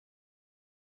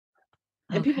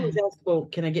And people Okay. always ask, well,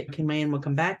 can my animal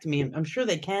come back to me? I'm sure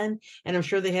they can. And I'm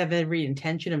sure they have every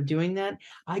intention of doing that.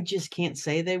 I just can't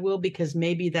say they will, because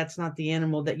maybe that's not the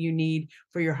animal that you need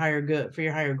for your higher good, for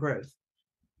your higher growth.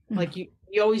 Like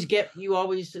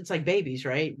it's like babies,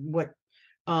 right? What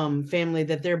family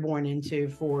that they're born into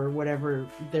for whatever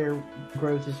their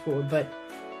growth is for. But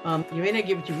you may not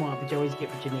get what you want, but you always get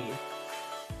what you need.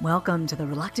 Welcome to The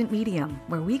Reluctant Medium,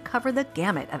 where we cover the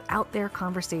gamut of out there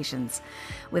conversations.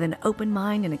 With an open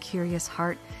mind and a curious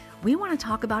heart, we want to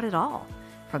talk about it all,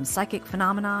 from psychic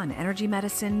phenomena and energy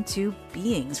medicine to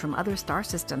beings from other star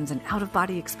systems and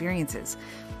out-of-body experiences.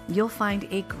 You'll find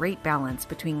a great balance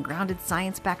between grounded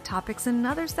science-backed topics and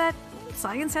others that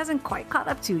science hasn't quite caught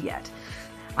up to yet.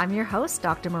 I'm your host,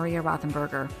 Dr. Maria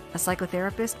Rothenberger, a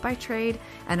psychotherapist by trade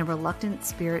and a reluctant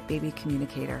spirit baby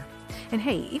communicator. And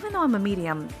hey, even though I'm a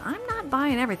medium, I'm not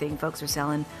buying everything folks are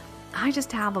selling. I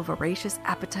just have a voracious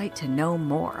appetite to know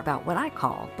more about what I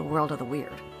call the world of the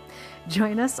weird.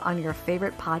 Join us on your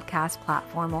favorite podcast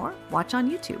platform or watch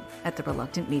on YouTube at The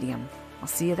Reluctant Medium. I'll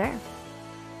see you there.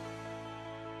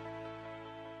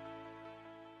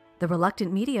 The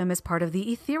Reluctant Medium is part of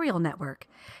the Ethereal Network.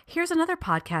 Here's another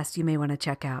podcast you may want to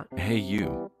check out. Hey,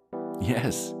 you.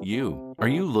 Yes, you. Are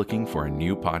you looking for a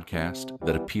new podcast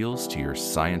that appeals to your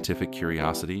scientific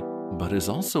curiosity, but is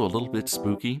also a little bit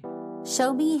spooky?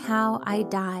 Show me how I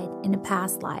died in a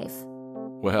past life.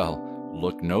 Well,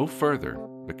 look no further,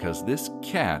 because this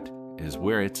cat is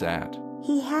where it's at.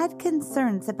 He had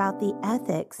concerns about the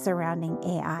ethics surrounding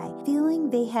AI, feeling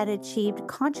they had achieved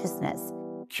consciousness.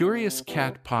 Curious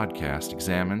Cat Podcast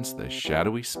examines the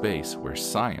shadowy space where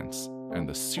science and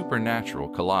the supernatural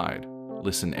collide.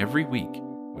 Listen every week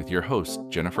with your host,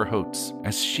 Jennifer Holtz,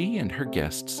 as she and her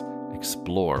guests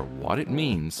explore what it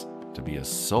means to be a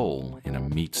soul in a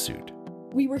meat suit.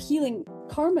 We were healing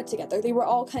karma together. They were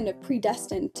all kind of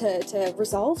predestined to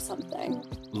resolve something.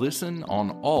 Listen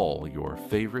on all your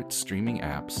favorite streaming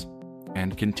apps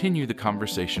and continue the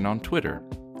conversation on Twitter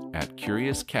at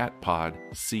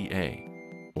CuriousCatPodCA,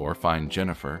 or find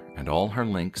Jennifer and all her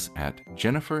links at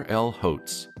Jennifer L.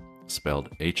 Holtz, spelled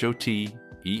HOTES.com.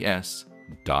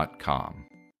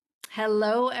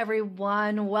 Hello,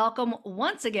 everyone. Welcome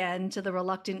once again to the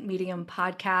Reluctant Medium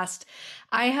podcast.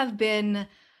 I have been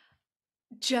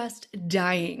just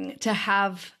dying to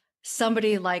have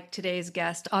somebody like today's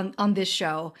guest on this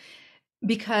show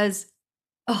because,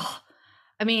 I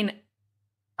am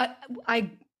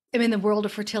in the world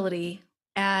of fertility,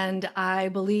 and I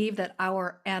believe that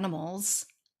our animals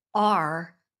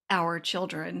are our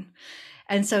children.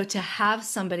 And so to have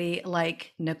somebody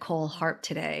like Nicole Harp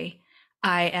today,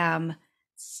 I am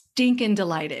stinking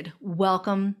delighted.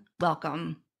 Welcome,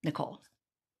 Nicole.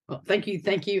 Well, thank you,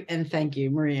 and thank you,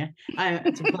 Maria.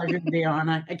 It's a pleasure to be on.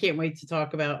 I can't wait to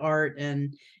talk about art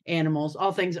and animals,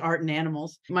 all things art and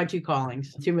animals. My two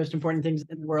callings, two most important things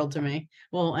in the world to me.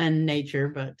 Well, and nature,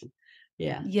 but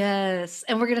yeah. Yes,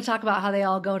 and we're going to talk about how they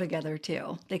all go together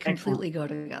too. They completely go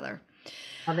together.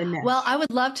 How they mesh. Well, I would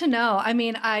love to know. I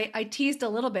mean, I teased a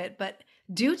little bit, but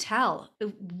do tell,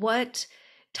 what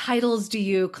titles do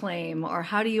you claim, or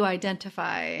how do you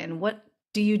identify, and what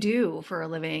do you do for a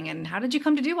living, and how did you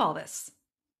come to do all this?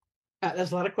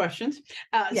 There's a lot of questions.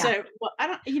 Yeah. So, well, I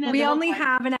don't, we only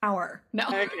have an hour. No.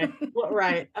 Okay. Well,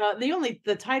 right.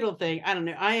 The title thing, I don't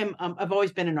know. I've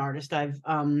always been an artist. I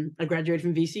graduated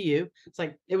from VCU. It's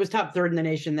like, it was top third in the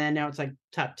nation then. Now it's like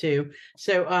top two.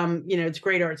 So, it's a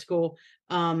great art school.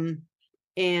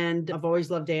 And I've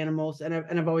always loved animals, and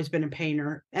I've always been a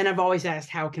painter, and I've always asked,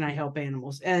 how can I help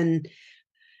animals? And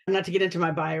not to get into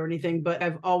my bio or anything, but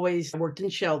I've always worked in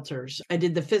shelters. I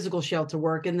did the physical shelter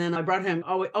work, and then I brought home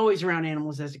always around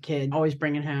animals as a kid, always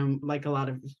bringing home like a lot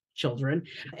of children,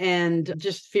 and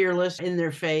just fearless in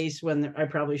their face when I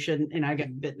probably shouldn't. And I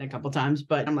got bitten a couple times,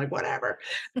 but I'm like, whatever.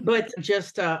 But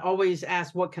just always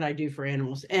ask, what could I do for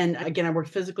animals? And again, I worked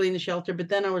physically in the shelter, but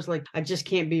then I was like, I just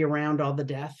can't be around all the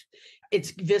death.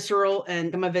 It's visceral,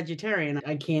 and I'm a vegetarian.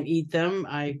 I can't eat them.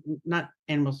 Not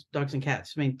animals, dogs and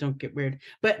cats. I mean, don't get weird.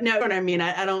 But no, what I mean,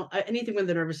 I don't anything with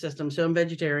the nervous system. So I'm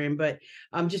vegetarian, but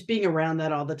just being around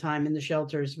that all the time in the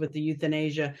shelters with the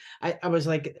euthanasia, I was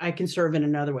like, I can serve in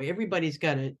another way. Everybody's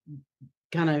got to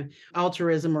kind of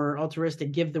altruism or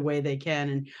altruistic, give the way they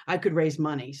can. And I could raise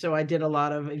money. So I did a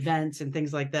lot of events and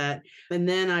things like that. And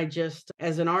then I just,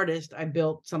 as an artist, I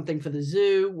built something for the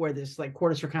zoo where this like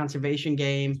Quarters for Conservation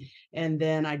game. And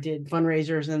then I did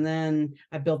fundraisers. And then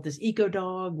I built this eco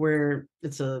dog where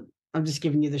it's a I'm just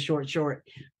giving you the short,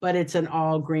 but it's an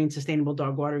all green sustainable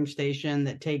dog watering station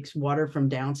that takes water from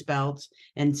downspouts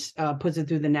and puts it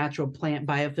through the natural plant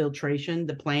biofiltration,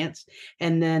 the plants.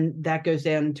 And then that goes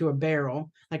down into a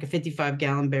barrel, like a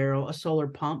 55-gallon barrel, a solar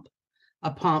pump. A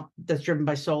pump that's driven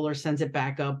by solar sends it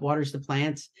back up, waters the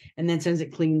plants, and then sends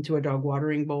it clean to a dog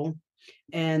watering bowl.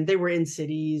 And they were in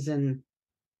cities, and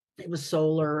it was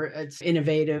solar. It's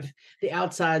innovative. The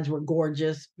outsides were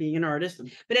gorgeous, being an artist.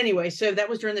 But anyway, so that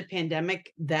was during the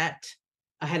pandemic that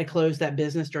I had to close that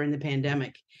business during the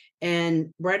pandemic.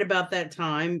 And right about that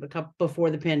time, a couple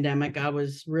before the pandemic, I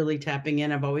was really tapping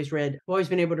in. I've always been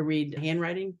able to read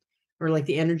handwriting, or like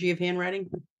the energy of handwriting.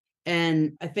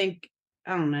 And I think,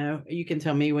 I don't know, you can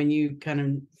tell me when you kind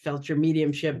of felt your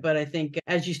mediumship, but I think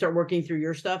as you start working through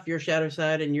your stuff, your shadow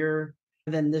side, and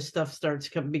then this stuff starts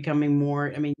becoming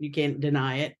more, I mean, you can't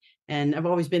deny it. And I've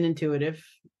always been intuitive,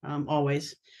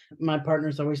 always. My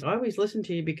partner's always listen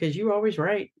to you because you're always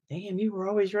right. Damn, you were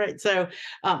always right. So,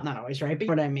 not always right, but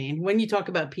what I mean, when you talk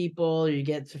about people, you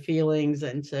get to feelings.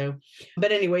 And so,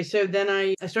 but anyway, so then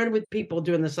I started with people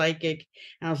doing the psychic,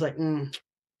 and I was like,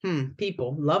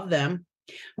 people, love them.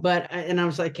 But I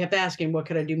was like, kept asking, what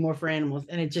could I do more for animals?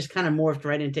 And it just kind of morphed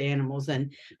right into animals.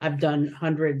 And I've done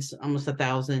hundreds, almost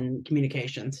 1,000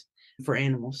 communications for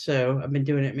animals. So I've been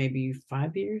doing it maybe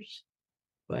 5 years,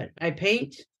 but I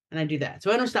paint and I do that.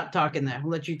 So I don't stop talking there. I'll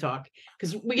let you talk,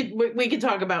 because we could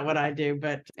talk about what I do.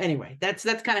 But anyway, that's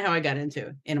kind of how I got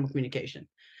into animal communication.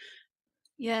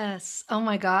 Yes. Oh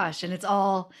my gosh. And it's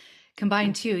all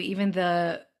combined too. Even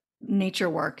the nature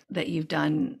work that you've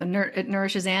done, it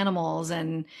nourishes animals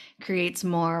and creates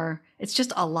more. It's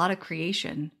just a lot of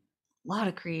creation,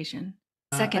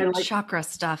 Second chakra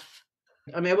stuff.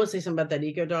 I mean, I will say something about that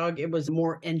eco dog. It was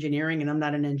more engineering, and I'm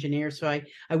not an engineer, so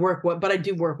I work well, but I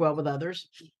do work well with others.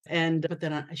 But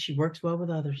then she works well with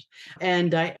others,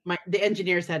 and the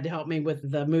engineers had to help me with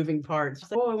the moving parts.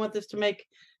 Like, I want this to make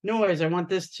noise. I want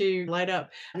this to light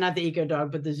up. Not the eco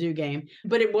dog, but the zoo game.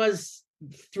 But it was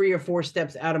 3 or 4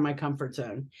 steps out of my comfort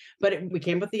zone. But we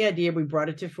came with the idea, we brought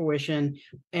it to fruition,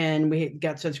 and we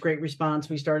got such great response.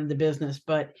 We started the business.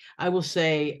 But I will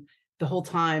say, the whole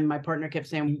time my partner kept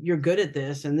saying, you're good at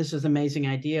this, and this is an amazing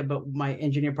idea, but my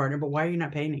engineer partner, but why are you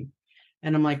not painting?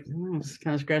 And I'm like,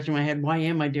 kind of scratching my head. Why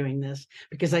am I doing this?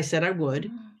 Because I said I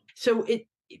would. So it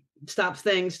stops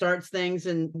things, starts things.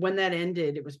 And when that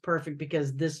ended, it was perfect,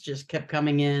 because this just kept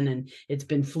coming in, and it's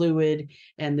been fluid,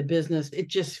 and the business, it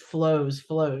just flows.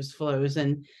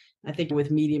 And I think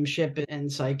with mediumship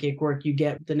and psychic work, you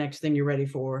get the next thing you're ready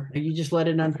for. You just let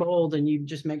it unfold, and you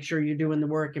just make sure you're doing the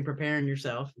work and preparing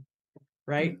yourself.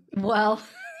 Right? Well,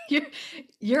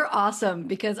 you're awesome,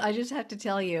 because I just have to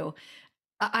tell you,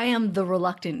 I am the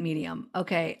reluctant medium.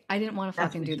 Okay. I didn't want to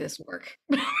fucking do this work.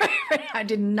 I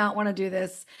did not want to do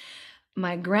this.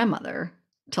 My grandmother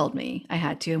told me I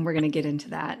had to, and we're going to get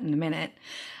into that in a minute.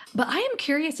 But I am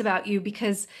curious about you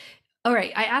because, all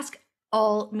right, I ask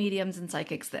all mediums and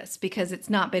psychics this because it's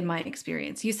not been my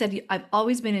experience. You said I've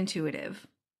always been intuitive.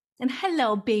 And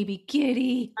hello, baby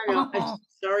kitty. I know.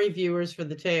 Sorry, viewers, for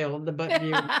the tail, the butt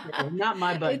view. Not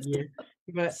my butt view.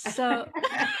 But so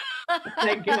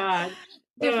thank God.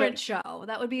 Different show.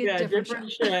 That would be a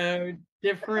different show.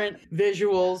 Different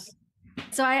visuals.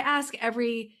 So I ask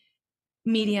every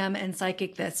medium and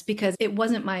psychic this because it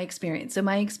wasn't my experience. So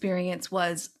my experience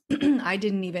was I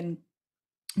didn't even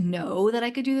know that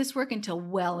I could do this work until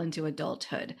well into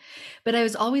adulthood. But I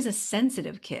was always a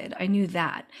sensitive kid. I knew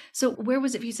that. So where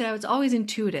was it? You said I was always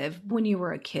intuitive when you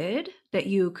were a kid, that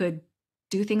you could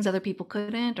do things other people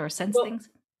couldn't, or sense things?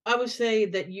 I would say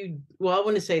that I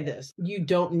want to say this. You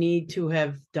don't need to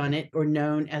have done it or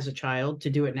known as a child to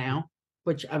do it now,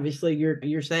 which obviously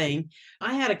you're saying.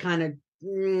 I had a kind of,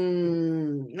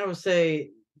 I would say,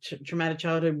 traumatic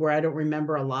childhood where I don't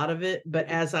remember a lot of it. But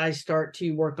as I start to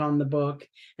work on the book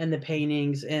and the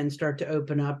paintings and start to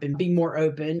open up and be more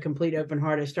open, complete open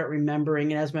heart, I start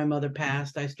remembering. And as my mother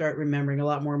passed, I start remembering a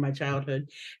lot more of my childhood.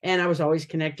 And I was always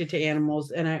connected to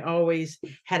animals, and I always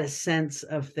had a sense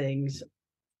of things,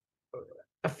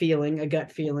 a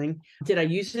gut feeling. Did I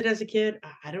use it as a kid?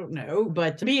 I don't know.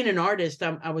 But being an artist,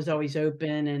 I was always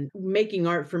open, and making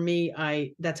art for me,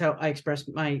 that's how I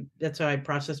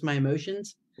process my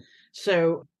emotions.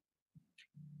 So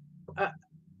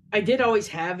I did always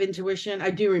have intuition. I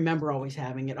do remember always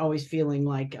having it, always feeling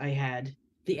like I had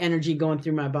the energy going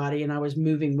through my body and I was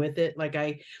moving with it.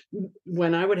 Like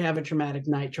when I would have a traumatic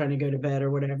night trying to go to bed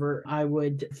or whatever, I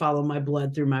would follow my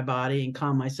blood through my body and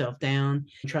calm myself down,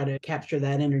 try to capture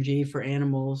that energy for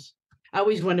animals. I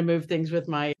always want to move things with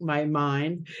my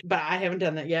mind, but I haven't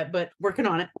done that yet, but working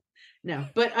on it. no.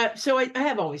 But so I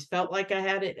have always felt like I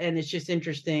had it, and it's just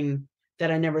interesting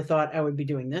that I never thought I would be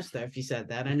doing this, though. If you said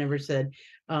that, I never said,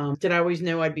 did I always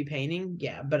know I'd be painting?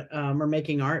 Yeah, but or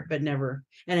making art, but never.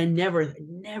 And I never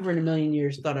in a million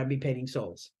years thought I'd be painting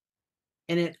souls.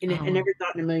 I Oh, never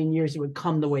thought in a million years it would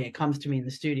come the way it comes to me in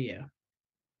the studio.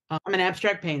 I'm an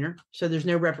abstract painter, so there's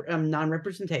no I'm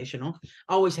non-representational.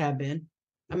 Always have been.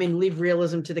 I mean, leave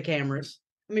realism to the cameras.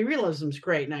 I mean, realism's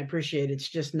great, and I appreciate it. It's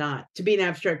just not to be an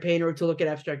abstract painter or to look at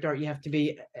abstract art. You have to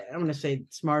be, I'm going to say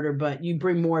smarter, but you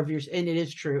bring more of your. And it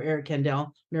is true. Eric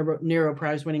Kendall, Neuro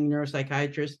Prize-winning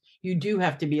neuropsychiatrist, you do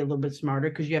have to be a little bit smarter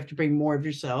because you have to bring more of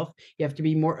yourself. You have to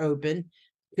be more open.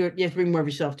 You have to bring more of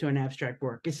yourself to an abstract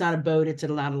work. It's not a boat. It's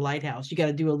not a lighthouse. You got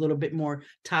to do a little bit more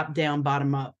top down,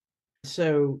 bottom up.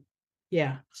 So,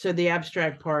 yeah. So the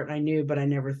abstract part I knew, but I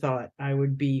never thought I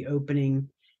would be opening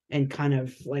and kind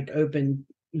of like open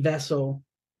vessel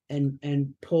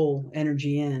and pull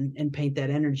energy in and paint that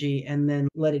energy and then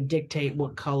let it dictate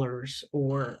what colors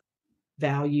or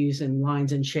values and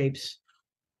lines and shapes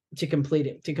to complete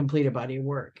a body of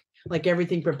work. Like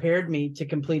everything prepared me to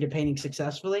complete a painting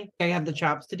successfully. I have the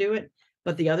chops to do it,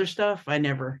 but the other stuff I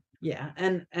never. Yeah.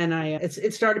 And I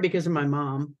it started because of my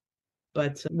mom,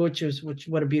 but which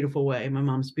what a beautiful way. My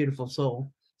mom's beautiful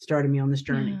soul started me on this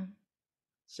journey. yeah.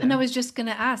 So And I was just going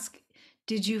to ask,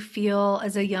 did you feel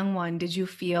as a young one, did you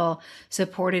feel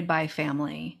supported by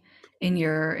family in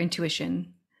your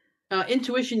intuition?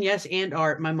 intuition, yes, and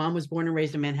art. My mom was born and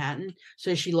raised in Manhattan,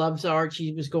 so she loves art.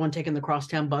 She was taking the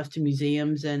crosstown bus to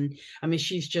museums, and I mean,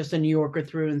 she's just a New Yorker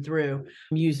through and through.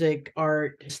 Music,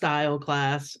 art, style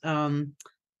class.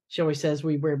 She always says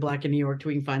we wear black in New York till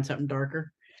we can find something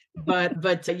darker.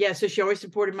 But yeah, so she always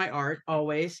supported my art,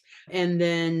 always, and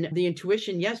then the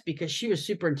intuition, yes, because she was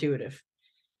super intuitive,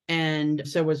 and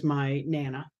so was my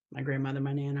nana, my grandmother,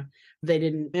 my nana. They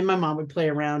didn't, and my mom would play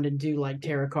around and do like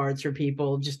tarot cards for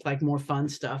people, just like more fun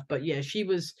stuff. But yeah, she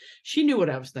knew what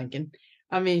I was thinking.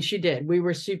 I mean, she did. We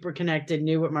were super connected,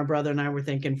 knew what my brother and I were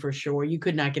thinking for sure. You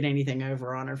could not get anything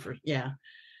over on her for, yeah.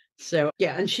 So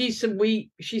yeah, and she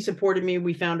supported me.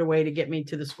 We found a way to get me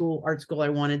to the art school I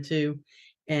wanted to.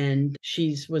 And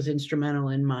was instrumental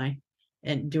in my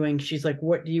and doing, she's like,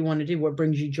 what do you want to do? What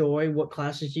brings you joy? What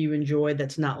classes do you enjoy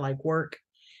that's not like work?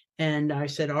 And I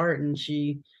said art, and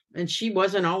she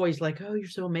wasn't always like, oh, you're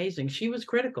so amazing. She was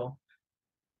critical.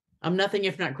 I'm nothing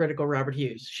if not critical, Robert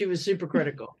Hughes. She was super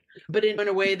critical, but in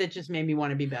a way that just made me want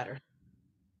to be better.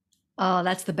 Oh,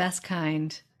 that's the best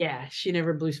kind. Yeah, she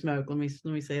never blew smoke. Let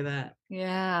me say that.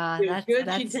 Yeah, It was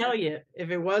good. She'd tell you. If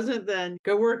it wasn't, then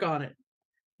go work on it.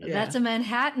 Yeah. That's a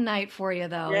Manhattanite for you,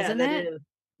 though, Yeah, isn't that it? is.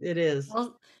 It is.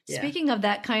 Well, Yeah. speaking of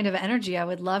that kind of energy, I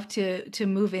would love to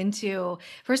move into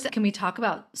first. Can we talk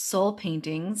about soul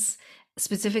paintings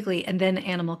specifically, and then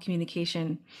animal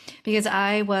communication? Because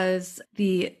I was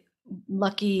the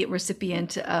lucky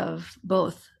recipient of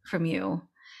both from you,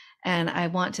 and I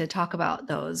want to talk about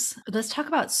those. Let's talk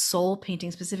about soul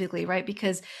painting specifically, right?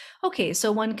 Because okay,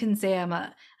 so one can say I'm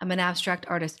an abstract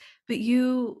artist, but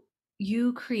you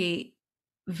create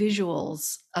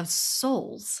visuals of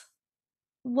souls.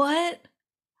 What?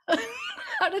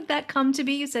 How did that come to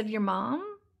be? You said your mom?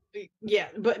 Yeah,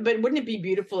 but wouldn't it be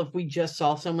beautiful if we just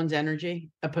saw someone's energy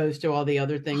opposed to all the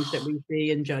other things that we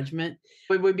see in judgment?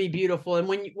 It would be beautiful. And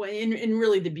and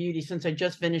really the beauty, since I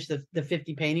just finished the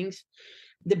 50 paintings,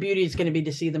 the beauty is going to be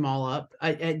to see them all up.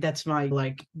 That's my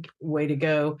like way to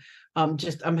go. I'm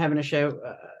having a show.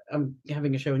 I'm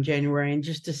having a show in January, and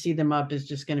just to see them up is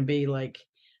just going to be like,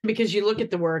 because you look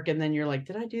at the work and then you're like,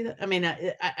 did I do that? I mean,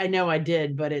 I know I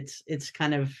did, but it's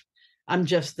kind of, I am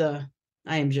just a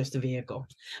vehicle.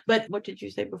 But what did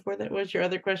you say before that? What was your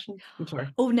other question? I'm sorry.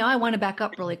 Oh, now I want to back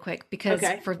up really quick because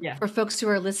Okay, for yeah. folks who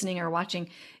are listening or watching,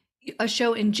 a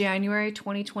show in January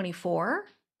 2024.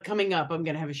 Coming up, I'm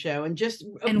going to have a show, and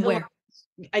Where?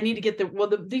 I need to get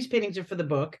these paintings are for the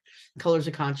book, Colors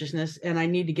of Consciousness, and I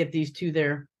need to get these to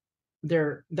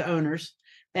the owners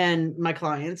and my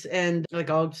clients, and like,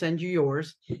 I'll send you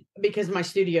yours because my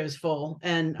studio is full,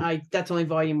 and that's only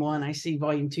volume 1. I see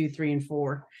volume 2, 3, and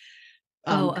 4.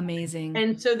 Oh, amazing.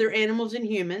 And so they're animals and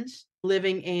humans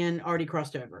living and already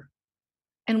crossed over.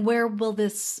 And where will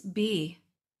this be?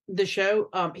 The show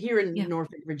here in Yeah.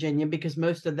 Norfolk, Virginia, because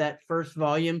most of that first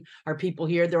volume are people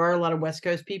here. There are a lot of West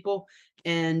Coast people,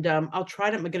 and I'm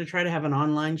going to try to have an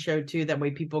online show too. That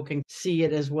way people can see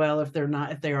it as well if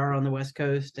they are on the West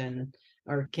Coast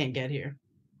or can't get here.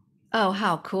 Oh,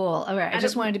 how cool. All right. I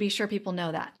just wanted to be sure people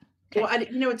know that. Okay.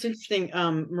 Well, it's interesting,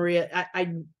 Maria,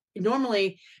 I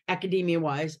normally academia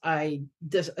wise, I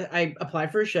apply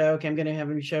for a show. Okay, I'm going to have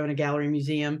a show in a gallery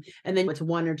museum, and then it's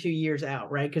 1 or 2 years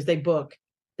out, right? Because they book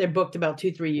they're booked about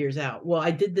 2-3 years out. Well, I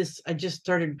just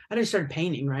started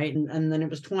painting, right? And then it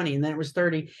was 20, and then it was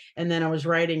 30, and then I was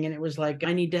writing, and it was like,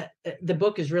 the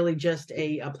book is really just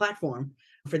a platform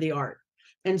for the art.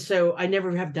 And so I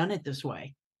never have done it this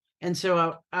way. And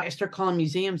so I start calling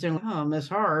museums and like, oh, Miss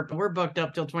Harp, we're booked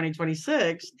up till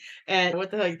 2026. And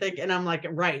what the hell you think? And I'm like,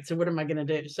 right. So what am I going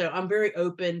to do? So I'm very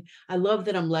open. I love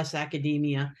that I'm less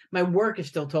academia. My work is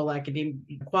still total academic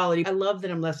quality. I love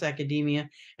that I'm less academia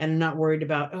and I'm not worried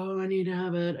about, oh, I need to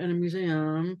have it in a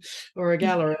museum or a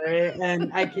gallery.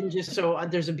 And I can just,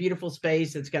 there's a beautiful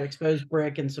space that's got exposed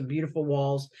brick and some beautiful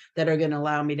walls that are going to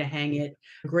allow me to hang it.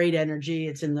 Great energy.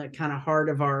 It's in the kind of heart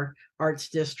of our arts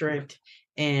district.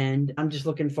 And I'm just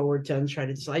looking forward to try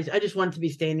to decide. I just want it to be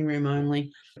standing room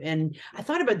only. And I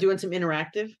thought about doing some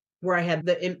interactive where I had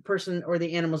the person or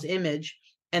the animal's image,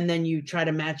 and then you try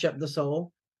to match up the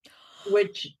soul,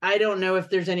 which I don't know if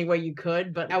there's any way you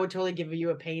could, but I would totally give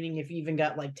you a painting if you even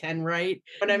got like 10 right.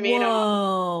 But I mean,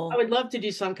 I would love to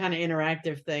do some kind of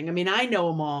interactive thing. I mean, I know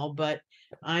them all, but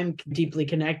I'm deeply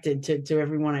connected to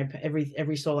everyone,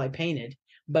 every soul I painted.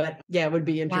 But yeah, it would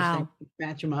be interesting to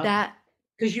match them up.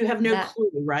 Because you have no clue,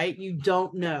 right? You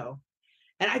don't know.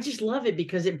 And I just love it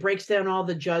because it breaks down all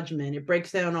the judgment. It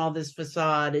breaks down all this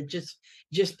facade. It just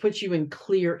puts you in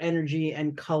clear energy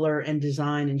and color and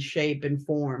design and shape and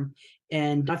form.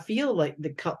 And I feel like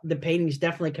the paintings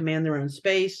definitely command their own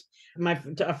space.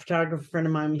 A photographer friend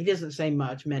of mine, he doesn't say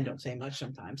much. Men don't say much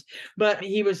sometimes. But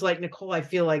he was like, Nicole, I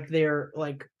feel like they're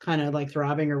like kind of like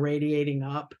throbbing or radiating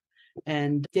up.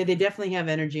 And they definitely have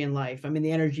energy in life. I mean,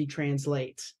 the energy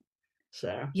translates.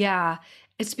 So yeah.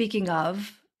 Speaking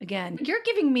of, again, you're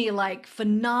giving me like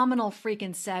phenomenal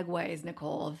freaking segues,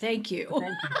 Nicole. Thank you. Thank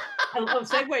you. I love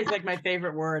segue is like my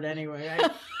favorite word anyway. I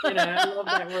love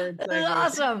that word. Segue.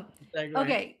 Awesome. Segue.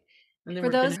 Okay. For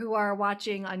those who are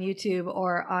watching on YouTube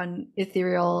or on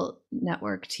Ethereal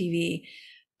Network TV,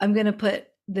 I'm going to put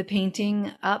the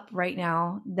painting up right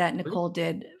now that Nicole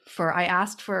did I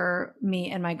asked for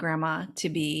me and my grandma to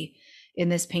be in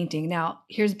this painting. Now,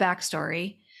 here's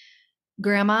backstory.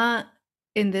 Grandma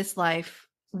in this life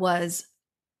was,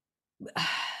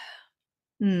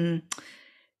 I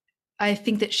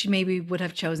think that she maybe would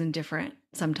have chosen different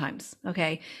sometimes.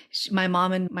 Okay. My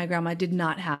mom and my grandma did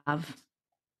not have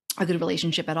a good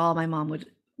relationship at all. My mom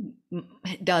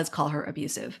does call her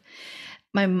abusive.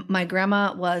 My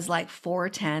grandma was like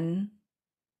 4'10",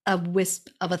 a wisp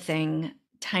of a thing,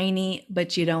 tiny,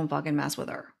 but you don't fucking mess with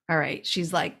her. All right.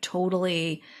 She's like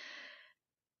totally,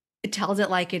 it tells it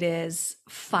like it is,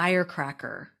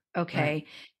 firecracker. Okay. Right.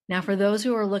 Now, for those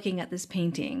who are looking at this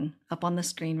painting up on the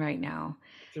screen right now,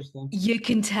 you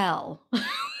can tell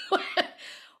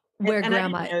where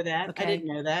Grandma. I didn't know that. Okay? I didn't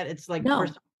know that. It's like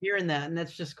first time hearing that, and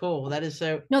that's just cool. That is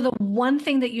so. No, the one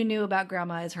thing that you knew about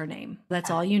Grandma is her name. That's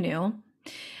all you knew.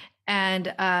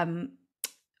 And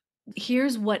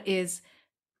here's what is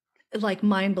like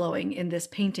mind-blowing in this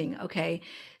painting. Okay,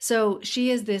 so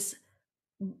she is this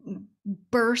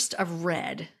burst of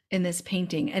red in this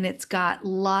painting, and it's got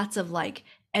lots of like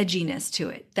edginess to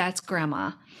it. That's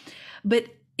Grandma. But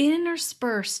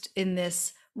interspersed in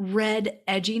this red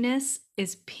edginess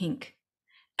is pink.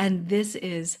 And this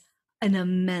is an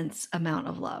immense amount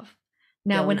of love.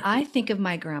 Now, when I think of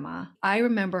my grandma, I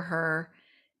remember her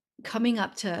coming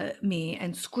up to me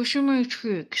and squishing my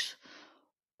cheeks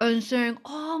and saying,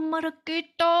 "Oh,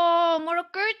 Mariquita,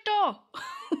 Mariquita,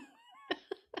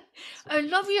 I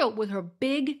love you," with her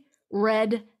big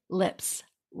red lips.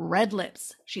 Red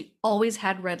lips. She always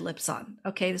had red lips on.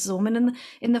 Okay, this is a woman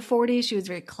in the 40s. She was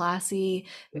very classy,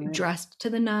 dressed to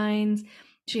the nines.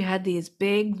 She had these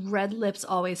big red lips,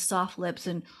 always soft lips,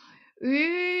 and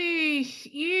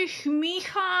mija,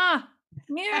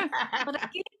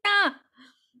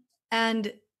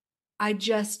 and I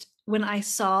just, when I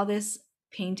saw this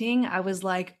painting, I was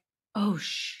like, oh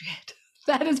shit,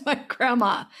 that is my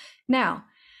grandma. Now,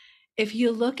 if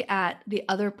you look at the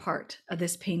other part of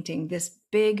this painting, this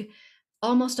big,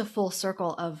 almost a full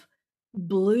circle of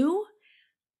blue,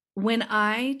 when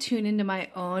I tune into my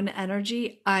own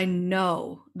energy, I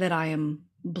know that I am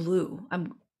blue.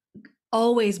 I'm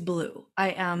always blue. I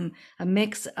am a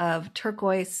mix of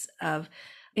turquoise, of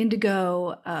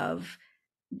indigo, of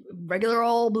regular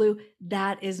old blue.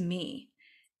 That is me.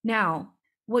 Now,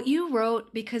 what you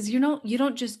wrote, because you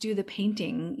don't just do the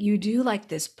painting, you do like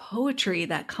this poetry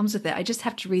that comes with it. I just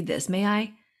have to read this. May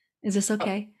I? Is this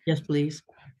okay? Yes, please.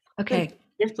 Okay.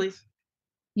 Yes, please.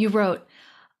 You wrote,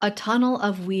 "A tunnel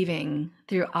of weaving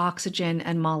through oxygen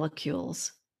and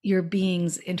molecules. Your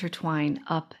beings intertwine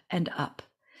up and up.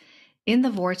 In the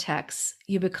vortex,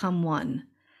 you become one.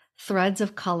 Threads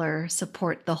of color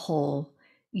support the whole.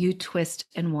 you twist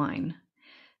and whine.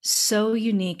 So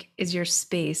unique is your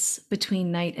space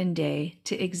between night and day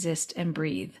to exist and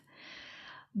breathe,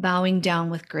 bowing down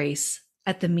with grace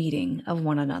at the meeting of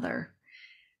one another.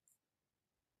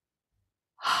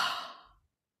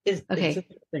 It's Okay.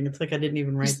 interesting. It's like I didn't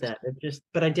even write that. It just,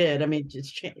 but I did. I mean,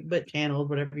 it's but channeled,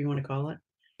 whatever you want to call it.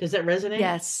 Does that resonate?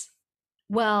 Yes.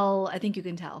 Well, I think you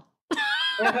can tell.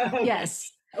 Okay.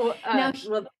 Yes. Well, Now,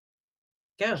 well,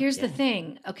 go. here's the Yeah,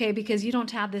 thing, okay, because you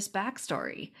don't have this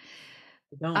backstory.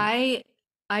 don't.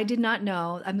 I did not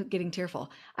know, I'm getting tearful.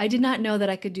 I did not know that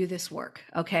I could do this work,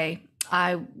 okay?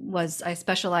 I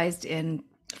specialized in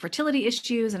fertility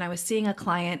issues, and I was seeing a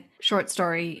client, short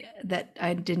story that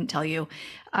I didn't tell you.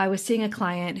 I was seeing a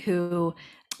client who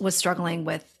was struggling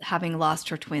with having lost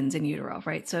her twins in utero,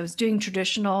 right? So I was doing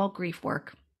traditional grief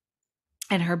work,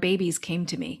 and her babies came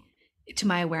to me, to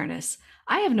my awareness.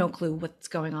 I have no clue what's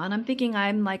going on. I'm thinking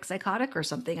I'm like psychotic or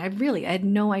something. I had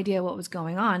no idea what was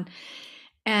going on.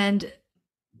 And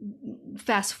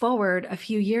fast forward a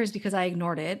few years, because I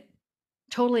ignored it,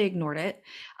 totally ignored it.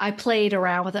 I played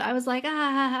around with it. I was like,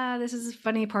 this is a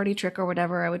funny party trick or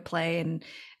whatever I would play. And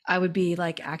I would be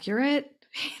like accurate,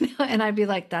 and I'd be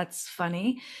like, that's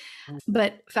funny.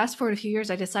 But fast forward a few years,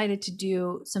 I decided to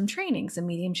do some training, some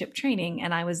mediumship training.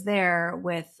 And I was there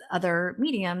with other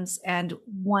mediums. And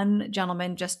one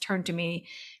gentleman just turned to me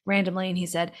randomly and he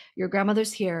said, your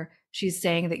grandmother's here. She's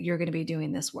saying that you're going to be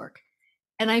doing this work.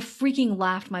 And I freaking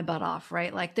laughed my butt off,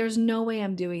 right? Like, there's no way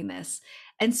I'm doing this.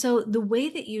 And so the way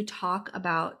that you talk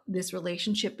about this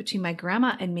relationship between my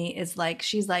grandma and me is like,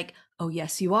 she's like, oh,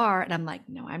 yes, you are. And I'm like,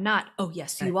 no, I'm not. Oh,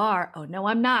 yes, you are. Oh, no,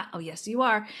 I'm not. Oh, yes, you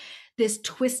are. This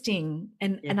twisting,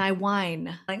 and I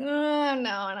whine like, oh,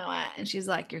 no. And she's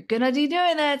like, you're going to be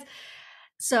doing this.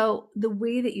 So the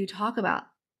way that you talk about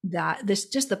that, this,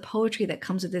 just the poetry that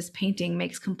comes with this painting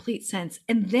makes complete sense.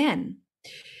 And then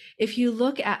if you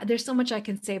look at, there's so much I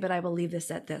can say, but I will leave this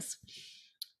at this.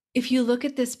 If you look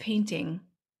at this painting,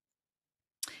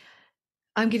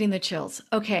 I'm getting the chills.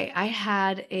 Okay, I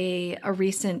had a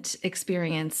recent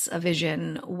experience, a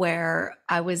vision where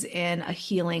I was in a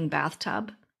healing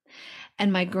bathtub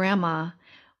and my grandma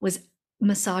was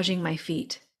massaging my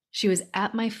feet. She was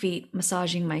at my feet,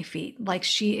 massaging my feet, like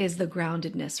she is the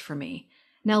groundedness for me.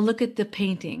 Now look at the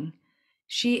painting.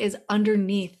 She is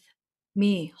underneath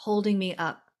me, holding me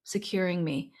up, securing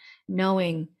me,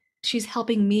 knowing she's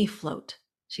helping me float.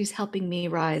 She's helping me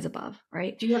rise above,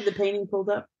 right? Do you have the painting pulled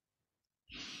up?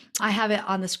 I have it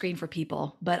on the screen for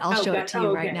people, but I'll show it to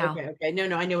you right now. Okay. No,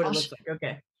 I know what it looks like.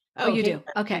 Okay. Oh, you do?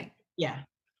 Okay. Yeah.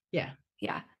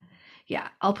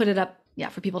 I'll put it up,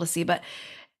 for people to see. But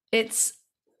it's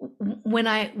when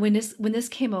this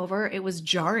came over, it was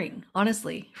jarring,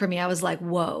 honestly, for me. I was like,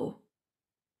 whoa,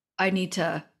 I need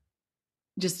to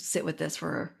just sit with this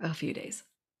for a few days.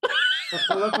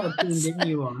 I love how tuned in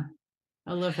you are.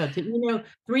 I love how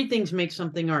three things make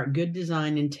something art: good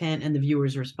design, intent, and the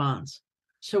viewer's response.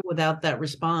 So without that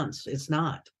response, it's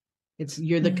not.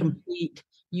 You're the complete,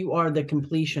 you are the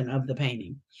completion of the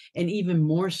painting. And even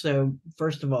more so,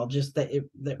 first of all, just that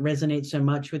that resonates so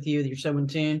much with you, that you're so in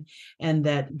tune, and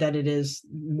that it is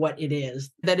what it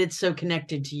is, that it's so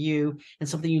connected to you and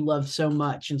something you love so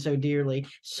much and so dearly,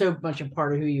 so much a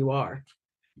part of who you are.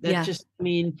 That's just, I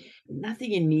mean,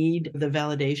 nothing you need the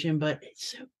validation, but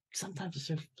it's sometimes it's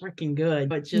so freaking good.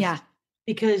 But just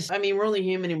because, I mean, we're only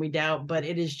human and we doubt, but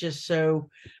it is just so,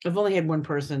 I've only had one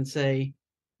person say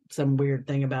some weird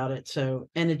thing about it. So,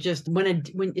 and it just, when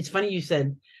it's funny, you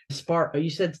said spark, you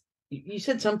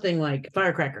said something like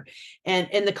firecracker,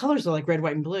 and the colors are like red,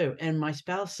 white, and blue. And my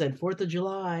spouse said 4th of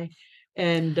July.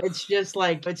 And it's just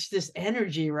like, it's this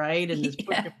energy, right? And this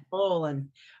push and pull, and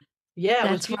it was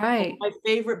That's beautiful. right. My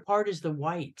favorite part is the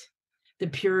white, the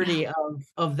purity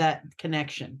of that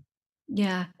connection.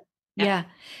 Yeah.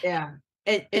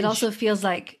 It also feels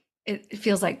like, it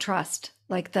feels like trust.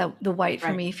 Like the white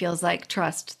for me feels like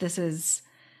trust. This is,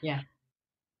 you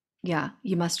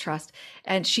must trust.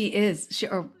 And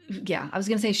I was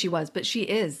going to say she was, but she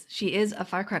is a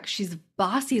firecracker. She's a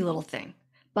bossy little thing.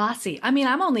 Bossy. I mean,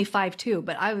 I'm only 5'2",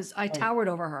 but I towered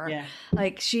over her. Yeah.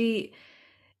 Like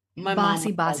my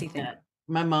bossy thing. That.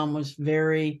 My mom was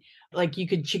very like, she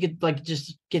could like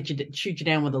just shoot you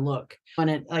down with a look. When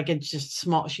it's just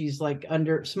small, she's like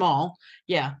small.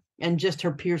 Yeah. and just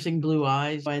her piercing blue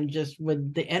eyes and just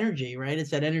with the energy, right?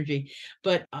 It's that energy.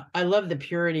 But I love the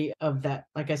purity of that,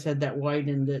 like I said, that white,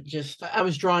 and that just, I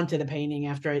was drawn to the painting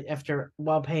after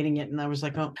while painting it. And I was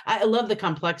like, oh, I love the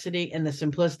complexity and the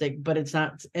simplistic, but it's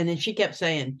not. And then she kept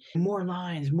saying, more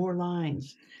lines, more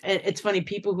lines. And it's funny,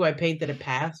 people who I paint that have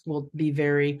passed will be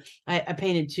very, I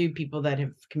painted 2 people that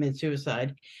have committed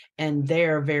suicide, and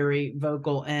they're very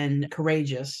vocal and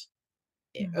courageous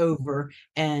over.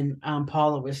 And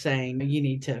Paula was saying, you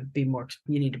need to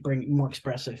bring more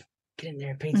expressive. Get in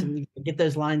there, paint some, get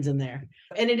those lines in there.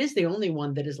 And it is the only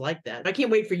one that is like that. I can't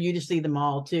wait for you to see them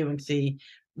all too, and see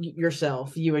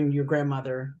yourself, you and your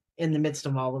grandmother in the midst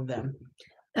of all of them.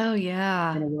 Oh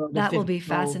yeah, that will be 50-year-olds.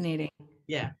 fascinating.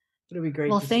 Yeah, it'll be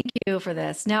great. Well, thank you for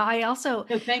this. Now, I also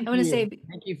I want to say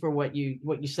thank you for what you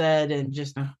said, and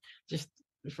just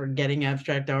for getting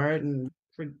abstract art, and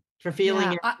for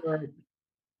feeling it.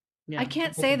 I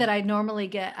can't say that I normally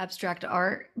get abstract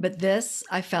art, but this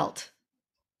I felt.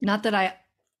 Not that I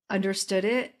understood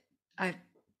it, I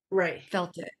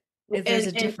felt it. There's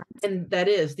a difference. And that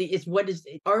is what is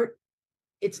art?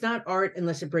 It's not art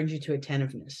unless it brings you to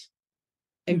attentiveness.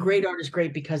 And great art is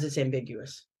great because it's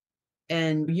ambiguous.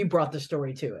 And you brought the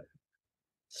story to it.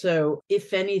 So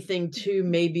if anything too,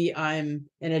 maybe and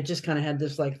I just kind of had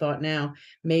this like thought now,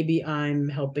 maybe I'm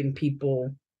helping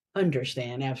people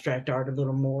understand abstract art a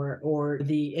little more, or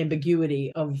the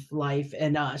ambiguity of life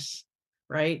and us,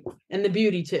 right? And the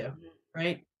beauty too,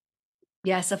 right?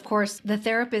 Yes, of course. The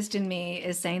therapist in me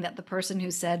is saying that the person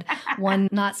who said one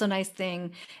not so nice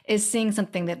thing is seeing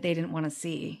something that they didn't want to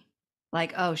see.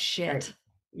 Like, oh shit.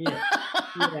 Right.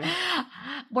 Yeah.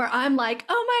 Where I'm like,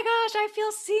 oh my gosh, I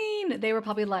feel seen. They were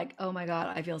probably like, oh my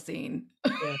God, I feel seen.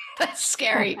 Yeah. That's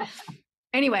scary.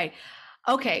 Anyway.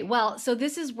 Okay. Well, so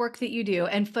this is work that you do,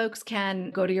 and folks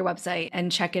can go to your website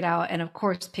and check it out. And of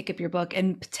course, pick up your book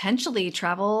and potentially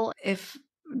travel, if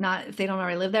they don't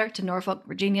already live there, to Norfolk,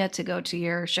 Virginia, to go to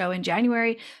your show in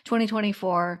January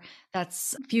 2024.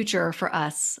 That's future for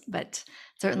us. But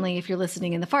certainly if you're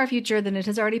listening in the far future, then it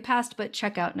has already passed. But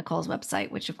check out Nicole's website,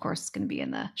 which of course is going to be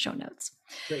in the show notes.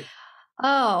 Great.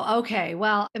 Oh, okay.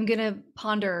 Well, I'm going to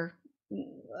ponder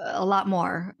a lot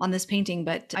more on this painting,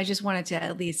 but I just wanted to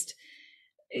at least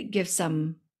give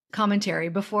some commentary.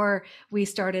 Before we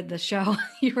started the show,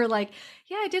 you were like,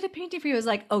 yeah, I did a painting for you. I was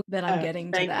like, oh, then I'm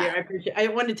getting to that. Thank you. I appreciate it. I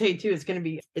wanted to tell you too,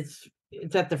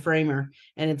 it's at the framer,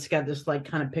 and it's got this like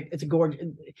kind of it's gorgeous.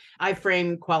 I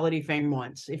frame quality frame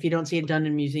once. If you don't see it done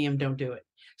in a museum, don't do it.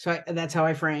 So that's how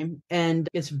I frame. And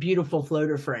it's beautiful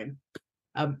floater frame.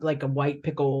 Like a white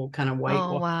pickle, kind of white.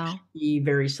 Oh, wow.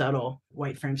 Very subtle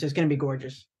white frame. So it's going to be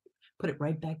gorgeous. Put it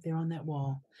right back there on that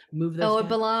wall. Move those. Oh, it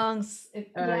belongs.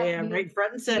 Right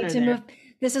front and center.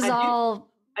 This is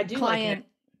all I do client.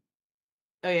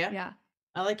 Like it. Oh yeah. Yeah.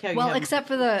 I like how. Well, except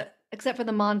for the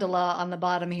mandala on the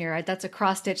bottom here. That's a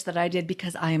cross stitch that I did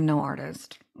because I am no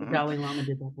artist. Dalai Lama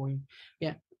did that for you.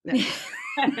 Yeah.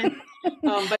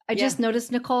 But I just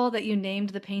noticed, Nicole, that you named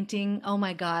the painting. Oh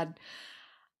my God.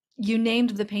 You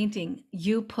named the painting.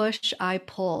 You push, I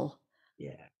pull.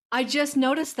 Yeah. I just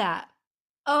noticed that.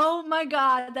 Oh my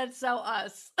God, that's so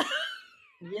us.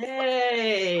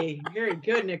 Yay! Very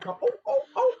good, Nicole.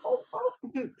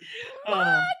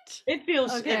 What? It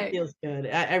feels good.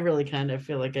 I really kind of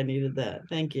feel like I needed that.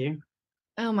 Thank you.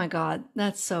 Oh my God,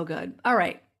 that's so good. All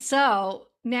right. So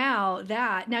now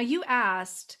you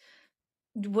asked,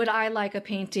 would I like a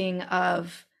painting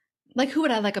of, like, who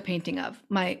would I like a painting of?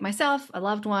 Myself, a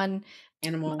loved one,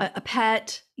 animal, a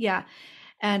pet. Yeah.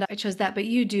 And I chose that, but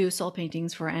you do soul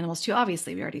paintings for animals too.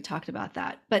 Obviously, we already talked about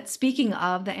that. But speaking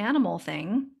of the animal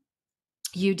thing,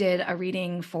 you did a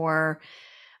reading for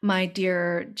my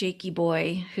dear Jakey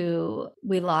boy, who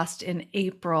we lost in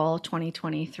April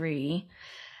 2023.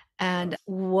 And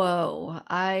whoa,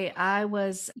 I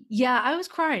was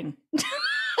crying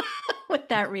with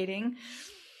that reading.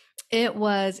 It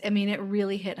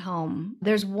really hit home.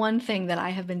 There's one thing that I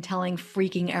have been telling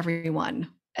freaking everyone,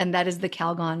 and that is the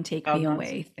Calgon take me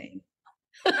away thing.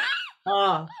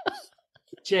 Oh,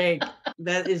 Jake,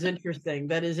 that is interesting.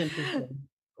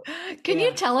 Can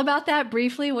you tell about that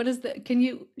briefly? What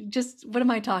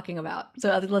am I talking about? So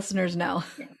other listeners know.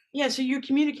 Yeah. So you're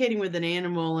communicating with an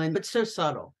animal, and it's so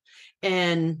subtle.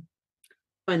 It's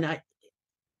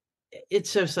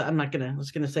so subtle. I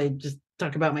was going to say, just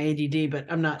talk about my ADD, but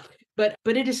I'm not. But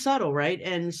it is subtle, right?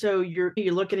 And so you're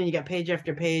looking, and you got page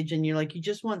after page, and you're like, you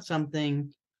just want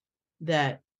something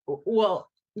that, well,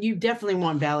 you definitely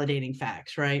want validating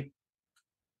facts, right?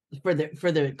 For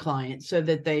the client, so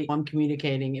that I'm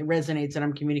communicating, it resonates that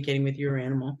I'm communicating with your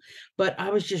animal. But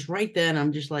I was just right then,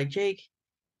 I'm just like, Jake,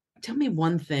 tell me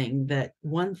one thing that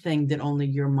only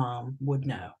your mom would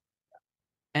know.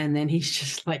 And then he's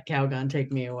just like, Calgon,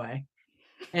 take me away.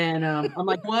 And I'm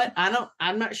like, what?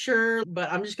 I'm not sure,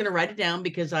 but I'm just going to write it down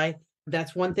because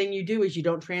that's one thing you do is you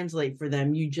don't translate for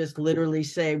them. You just literally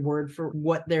say word for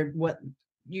what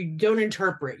you don't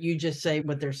interpret. You just say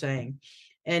what they're saying.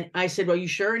 And I said, well, you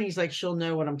sure? And he's like, she'll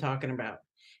know what I'm talking about.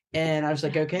 And I was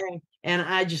like, okay. And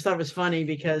I just thought it was funny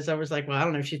because I was like, well, I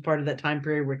don't know if she's part of that time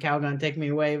period where Calgon Take Me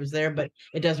Away was there, but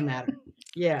it doesn't matter.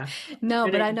 Yeah. No,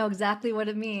 And but I know exactly what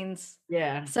it means.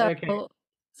 yeah. So, Okay.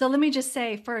 so let me just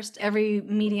say first, every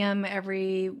medium,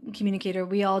 every communicator,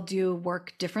 we all do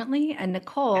work differently. And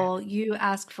Nicole, you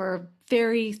asked for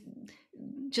very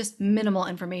just minimal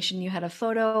information. You had a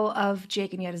photo of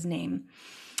Jake and you had his name.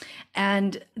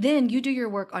 And then you do your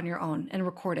work on your own and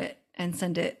record it and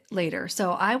send it later.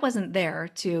 So I wasn't there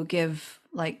to give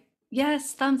like,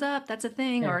 yes, thumbs up, that's a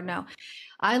thing, Yeah. or no.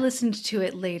 I listened to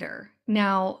it later.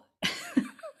 Now,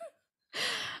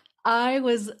 I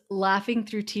was laughing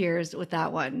through tears with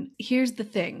that one. Here's the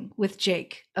thing with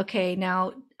Jake. Okay,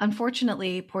 now,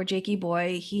 unfortunately, poor Jakey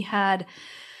boy, he had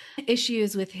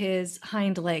issues with his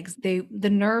hind legs. The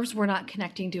nerves were not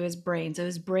connecting to his brain. So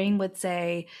his brain would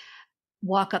say,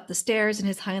 walk up the stairs, and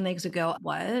his hind legs would go,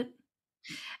 what?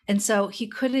 And so he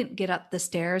couldn't get up the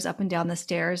stairs, up and down the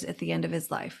stairs at the end of his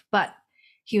life. But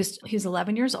he was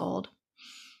 11 years old,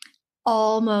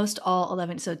 almost all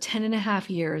 11. So 10 and a half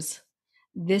years,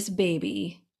 this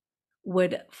baby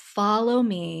would follow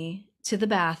me to the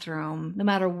bathroom no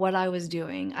matter what I was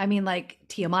doing. I mean, like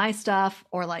TMI stuff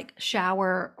or like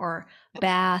shower or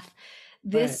bath.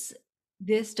 This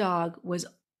dog was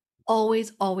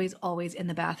always, always, always in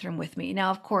the bathroom with me.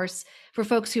 Now, of course, for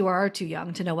folks who are too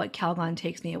young to know what Calgon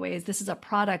Takes Me Away is, this is a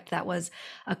product that was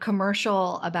a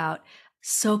commercial about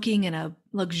soaking in a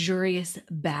luxurious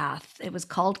bath. It was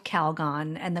called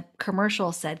Calgon, and the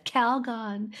commercial said,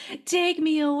 Calgon, take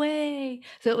me away.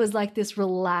 So it was like this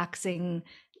relaxing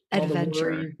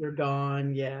adventure. All the worries are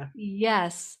gone. Yeah.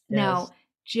 Yes. Yes. Now,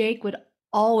 Jake would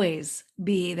always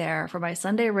be there for my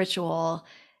Sunday ritual,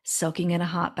 soaking in a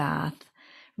hot bath,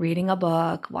 reading a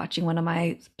book, watching one of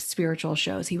my spiritual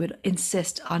shows. He would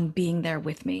insist on being there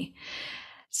with me.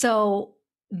 So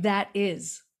that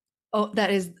is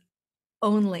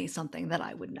only something that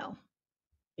I would know.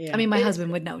 Yeah. I mean, my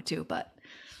husband would know too, but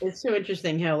it's so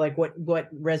interesting how like what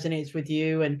resonates with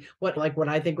you and what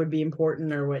I think would be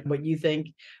important or what you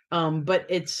think. But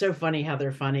it's so funny how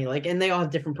they're funny. Like, and they all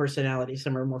have different personalities.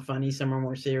 Some are more funny, some are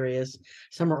more serious,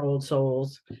 some are old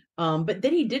souls. But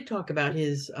then he did talk about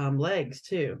his legs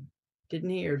too,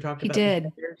 didn't he? Or talk he about did. the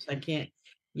fingers? I can't.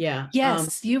 Yeah.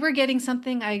 Yes, you were getting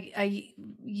something.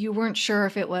 You weren't sure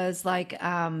if it was like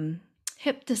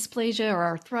hip dysplasia or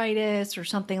arthritis or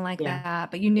something like that,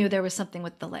 but you knew there was something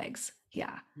with the legs.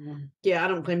 Yeah. Yeah, I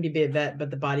don't claim to be a vet, but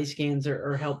the body scans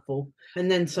are helpful. And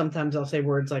then sometimes I'll say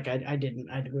words like I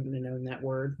wouldn't have known that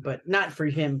word, but not for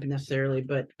him necessarily,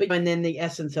 but and then the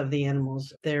essence of the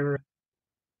animals, they're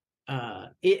well,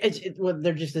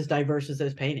 they're just as diverse as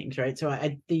those paintings, right? So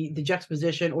the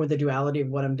juxtaposition or the duality of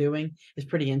what I'm doing is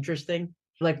pretty interesting.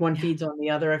 Like one feeds on the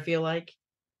other, I feel like,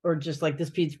 or just like this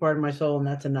feeds part of my soul and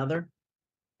that's another.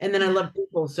 And then I love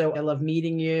people, so I love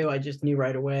meeting you. I just knew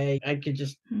right away. I could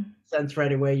just sense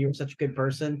right away you were such a good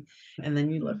person. And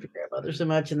then you loved your grandmother so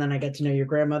much. And then I got to know your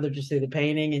grandmother just through the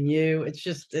painting and you. It's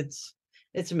just it's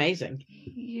amazing.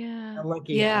 Yeah. How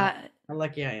lucky how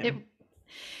lucky I am.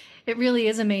 It really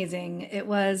is amazing. It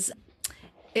was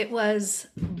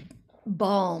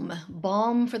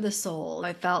balm for the soul.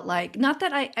 I felt like, not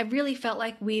that I really felt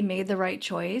like we made the right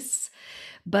choice,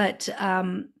 but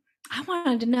I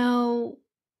wanted to know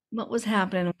what was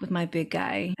happening with my big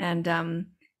guy and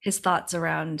his thoughts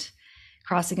around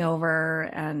crossing over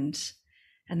and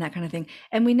that kind of thing.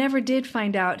 And we never did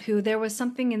find out who. There was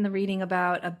something in the reading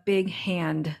about a big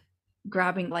hand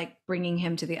grabbing, like bringing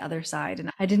him to the other side, and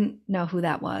I didn't know who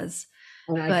that was.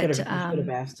 And I should have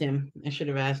asked him. I should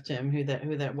have asked him who that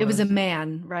was. It was a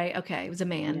man, right? Okay, it was a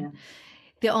man. Yeah.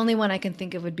 The only one I can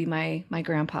think of would be my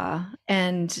grandpa.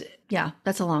 And yeah,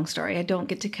 that's a long story. I don't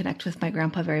get to connect with my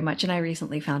grandpa very much, and I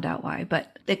recently found out why.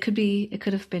 But it could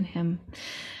have been him.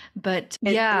 But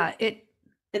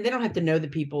and they don't have to know the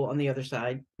people on the other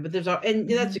side. But and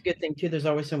that's a good thing too. There's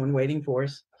always someone waiting for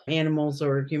us, animals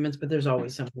or humans. But there's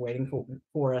always someone waiting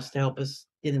for us to help us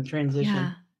get in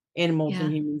transition, animals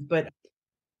and humans. But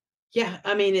yeah,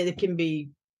 I mean, it can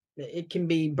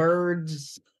be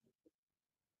birds.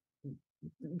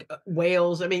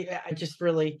 whales. I mean, I just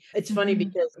really, it's funny Mhm.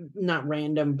 because not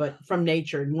random, but from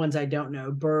nature, ones I don't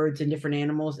know, birds and different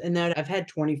animals. And then I've had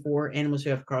 24 animals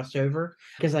who have crossed over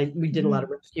because we did a lot of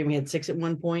Mhm. rescue. We had 6 at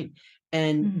one point,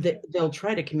 and Mhm. they'll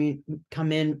try to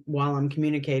come in while I'm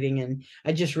communicating. And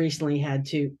I just recently I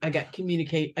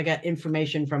got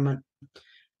information from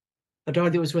a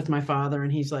dog that was with my father,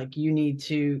 and he's like, you need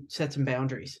to set some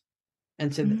boundaries.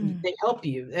 And so Mhm. they help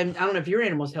you. And I don't know if your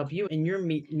animals help you in your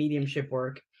mediumship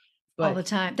work, All the but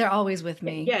time. They're always with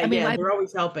me. yeah, I mean, yeah, they're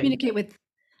always helping.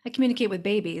 I communicate with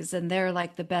babies, and they're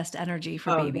like the best energy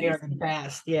for Oh, they are babies. the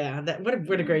best. Yeah.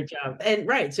 What a great job. And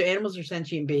right. So animals are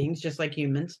sentient beings, just like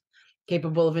humans,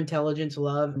 capable of intelligence,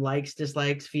 love, likes,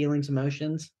 dislikes, feelings,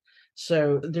 emotions.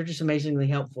 So they're just amazingly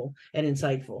helpful and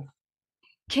insightful.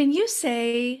 Can you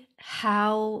say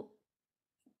how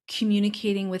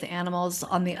communicating with animals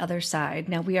on the other side?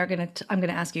 Now I'm going to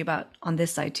ask you about on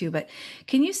this side too, but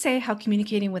can you say how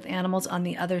communicating with animals on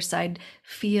the other side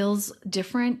feels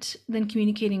different than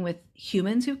communicating with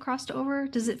humans who've crossed over?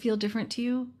 Does it feel different to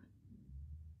you?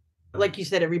 Like you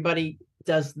said, everybody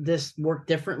does this work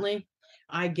differently.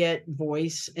 I get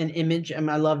voice and image, and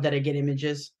I love that I get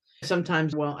images.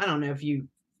 Sometimes, well, I don't know if you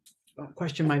don't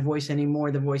question my voice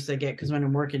anymore, the voice I get, because when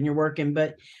I'm working, you're working,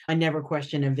 but I never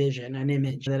question a vision, an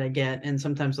image that I get. And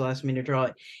sometimes they'll ask me to draw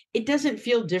it. It doesn't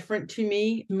feel different to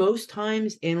me. Most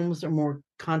times, animals are more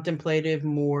contemplative,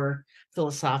 more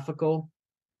philosophical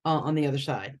on the other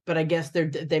side. But I guess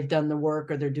they've done the work,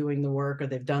 or they're doing the work, or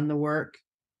they've done the work.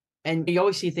 And you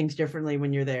always see things differently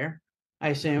when you're there. I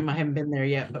assume I haven't been there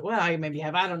yet, but well, I maybe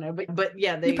have. I don't know, but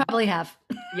yeah, You probably have.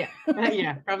 yeah,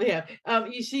 yeah, probably have.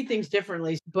 You see things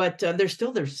differently, but they're the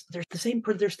same.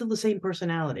 They're still the same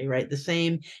personality, right? The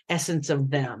same essence of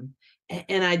them,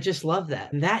 and I just love that.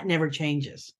 That never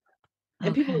changes.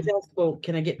 And people Okay. always ask, "Well,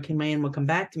 can my animal come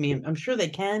back to me?" I'm sure they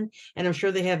can, and I'm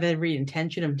sure they have every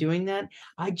intention of doing that.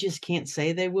 I just can't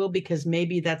say they will because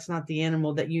maybe that's not the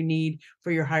animal that you need for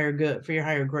your higher good, for your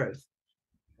higher growth.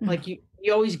 Mm. Like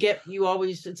you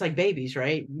always it's like babies,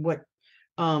 right? What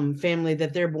family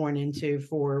that they're born into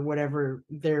for whatever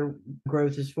their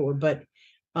growth is for. But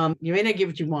you may not get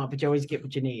what you want, but you always get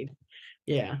what you need.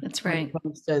 Yeah. That's When it right.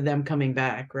 comes to them coming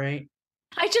back, right?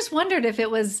 I just wondered if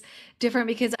it was different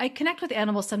because I connect with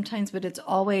animals sometimes, but it's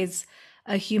always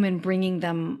a human bringing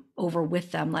them over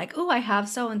with them. Like, oh, I have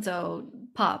so and so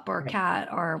pup or Right. cat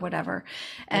or whatever.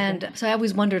 Okay. And so I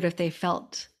always wondered if they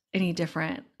felt any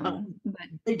different. But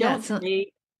They yeah, don't it's to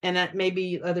me, and that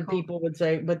maybe other cool. people would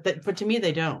say, but to me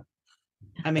they don't.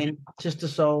 I mean, just a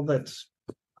soul that's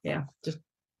yeah, just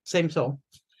same soul.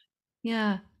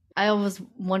 Yeah. I always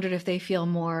wondered if they feel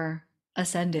more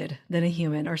ascended than a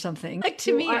human or something. Like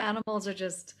to Well, me, animals are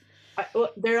just, well,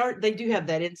 they do have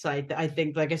that insight. I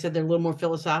think, like I said, they're a little more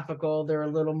philosophical. They're a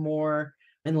little more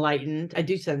enlightened. I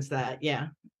do sense that. Yeah.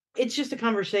 It's just a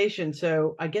conversation.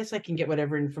 So I guess I can get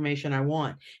whatever information I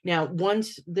want. Now,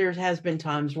 once there has been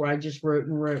times where I just wrote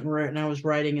and wrote and wrote, and I was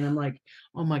writing, and I'm like,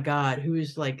 oh my God, who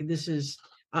is like, this is,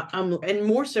 I'm, and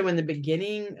more so in the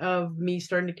beginning of me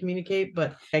starting to communicate,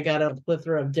 but I got a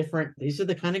plethora of different, these are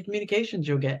the kind of communications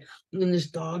you'll get. And then this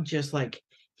dog just like,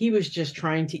 he was just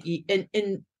trying to eat,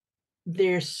 and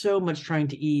they're so much trying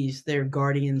to ease their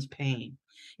guardian's pain.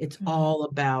 It's Mhm. all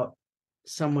about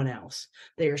someone else.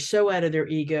 They are so out of their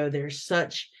ego. They're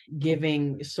such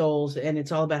giving souls, and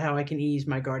it's all about how I can ease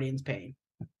my guardian's pain.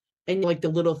 And like the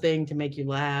little thing to make you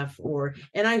laugh,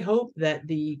 and I hope that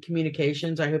the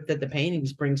communications, I hope that the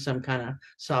paintings bring some kind of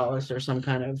solace or some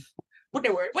kind of what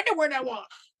the word I want.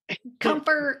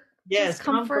 comfort, just Yes,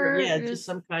 comfort. comfort. Yeah, just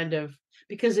some kind of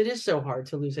because it is so hard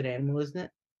to lose an animal, isn't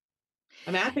it?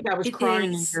 I mean, I think I was It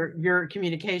crying in is. your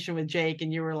communication with Jake,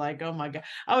 and you were like, "Oh my god!"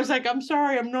 I was like, "I'm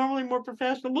sorry, I'm normally more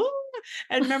professional."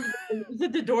 And remember, was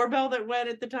it the doorbell that went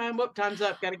at the time? Whoop, time's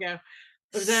up, gotta go.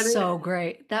 Was that it? So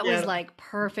great. That was Yeah, like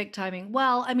perfect timing.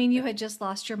 Well, I mean, you had just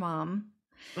lost your mom,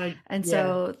 and yeah,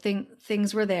 so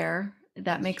things were there. That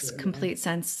that's makes true. Yeah, complete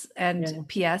sense. And yeah.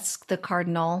 P.S. the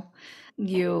cardinal,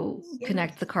 you Yes,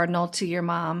 connect yes. the cardinal to your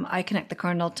mom. I connect the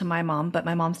cardinal to my mom, but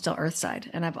my mom's still Earthside,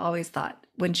 and I've always thought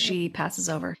when she passes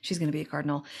over, she's going to be a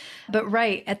cardinal. But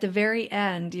right at the very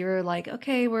end, you're like,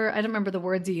 okay, I don't remember the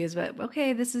words you used, but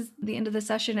okay, this is the end of the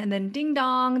session, and then ding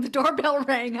dong, the doorbell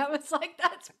rang. I was like,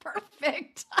 that's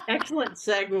perfect. Excellent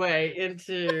segue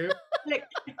into.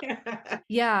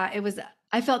 Yeah, it was.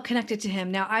 I felt connected to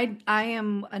him. Now, I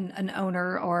am an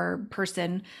owner or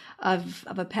person of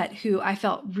a pet who I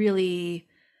felt really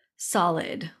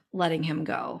solid letting him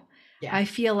go. Yeah, I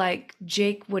feel like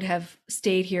Jake would have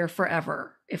stayed here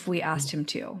forever if we asked him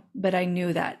to, but I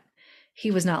knew that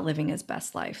he was not living his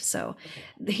best life. So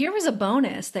here was a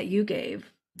bonus that you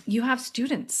gave. You have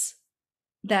students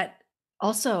that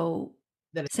also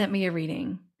That sent me a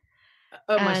reading.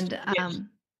 oh my And yes.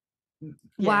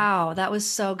 Yeah. wow, that was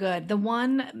so good. The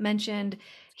one mentioned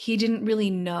he didn't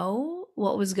really know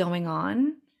what was going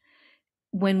on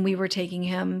when we were taking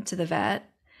him to the vet.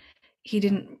 He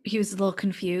was a little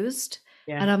confused.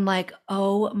 Yeah. And I'm like,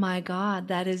 oh my God,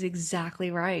 that is exactly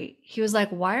right. He was like,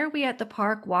 why are we at the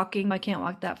park walking? I can't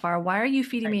walk that far. Why are you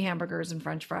feeding me hamburgers and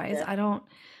French fries? Yeah. I don't,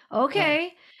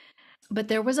 okay. But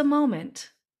there was a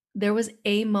moment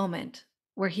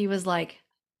where he was like,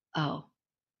 oh,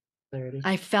 There it is.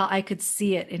 I could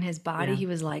see it in his body. Yeah. He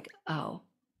was like, oh,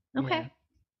 Yeah. okay.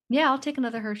 Yeah, I'll take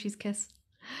another Hershey's Kiss.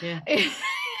 Yeah.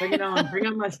 Bring it on. Bring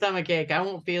on my stomach ache. I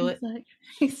won't feel it.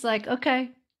 He's like, okay,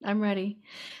 I'm ready.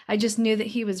 I just knew that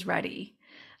he was ready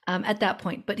at that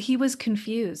point, but he was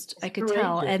confused. I could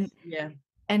tell. And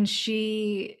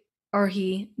he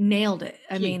nailed it.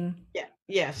 I mean,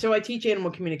 yeah. So I teach animal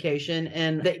communication,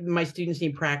 and my students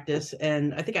need practice.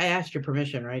 And I think I asked your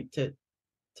permission, right, to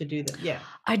do that. Yeah.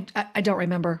 I don't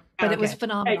remember, but it was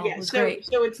phenomenal. It was great.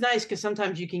 So it's nice because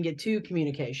sometimes you can get two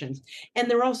communications, and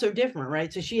they're also different,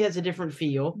 right? So she has a different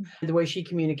feel. The way she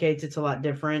communicates, it's a lot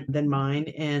different than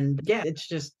mine. And yeah, it's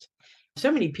just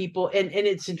so many people. And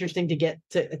it's interesting to get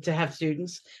to have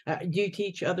students. Do you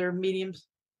teach other mediums?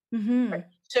 Mm-hmm. Right.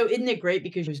 So isn't it great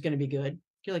because who's going to be good?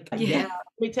 You're like, yeah, let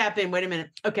me tap in. Wait a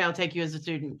minute. Okay, I'll take you as a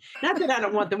student. Not that I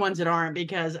don't want the ones that aren't,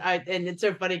 because and it's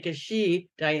so funny because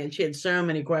Diane, she had so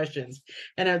many questions.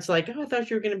 And it's like, oh, I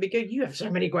thought you were going to be good. You have so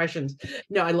many questions.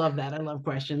 No, I love that. I love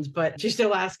questions, but she's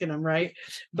still asking them, right?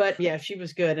 But yeah, she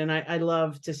was good. And I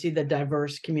love to see the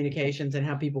diverse communications and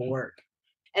how people work.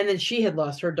 And then she had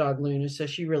lost her dog, Luna, so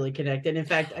she really connected. In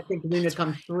fact, I think Luna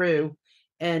comes through,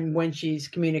 and when she's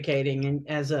communicating and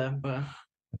as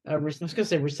I was going to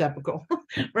say receptacle,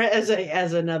 right? As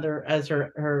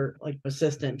her like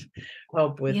assistant,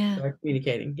 help with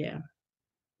communicating. Yeah.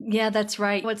 Yeah, that's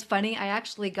right. What's funny, I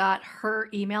actually got her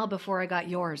email before I got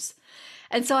yours.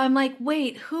 And so I'm like,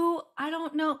 wait, I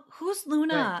don't know. Who's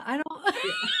Luna? Right. I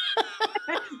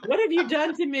don't. What have you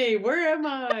done to me? Where am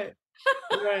I?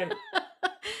 Right.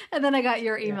 And then I got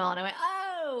your email and I went,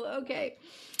 oh, okay.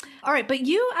 All right. But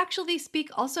you actually speak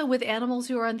also with animals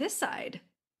who are on this side.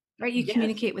 Right, you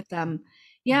communicate with them.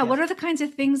 Yeah, what are the kinds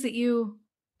of things that you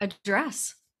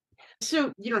address?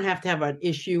 So you don't have to have an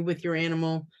issue with your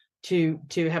animal to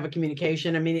have a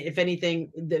communication. I mean, if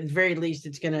anything, at the very least,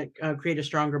 it's going to create a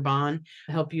stronger bond,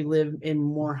 help you live in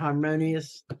more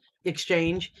harmonious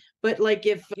exchange. But like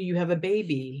if you have a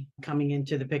baby coming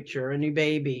into the picture, a new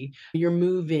baby, you're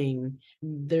moving,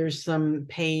 there's some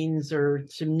pains or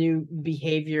some new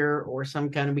behavior or some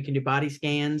kind of, we can do body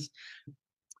scans.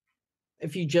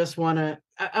 If you just want to,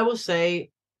 I will say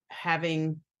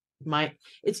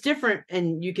it's different,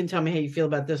 and you can tell me how you feel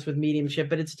about this with mediumship,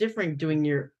 but it's different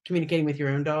communicating with your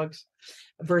own dogs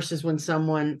versus when so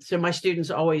my students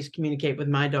always communicate with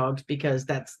my dogs because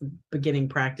that's the beginning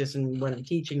practice and what I'm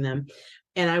teaching them.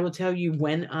 And I will tell you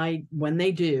when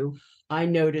they do, I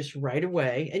notice right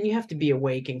away, and you have to be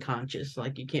awake and conscious.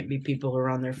 Like you can't be people who are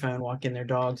on their phone walking their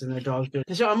dogs and their dogs do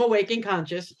it. So I'm awake and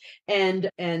conscious, and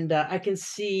I can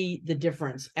see the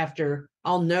difference after.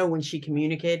 I'll know when she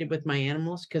communicated with my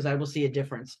animals because I will see a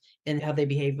difference in how they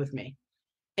behave with me.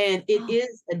 And it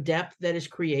is a depth that is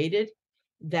created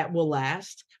that will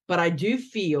last. But I do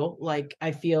feel like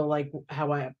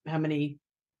how many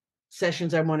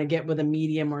sessions I want to get with a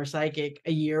medium or a psychic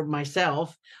a year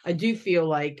myself. I do feel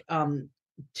like 2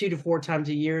 to 4 times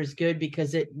a year is good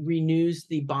because it renews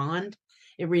the bond.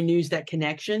 It renews that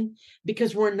connection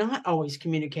because we're not always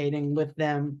communicating with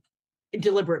them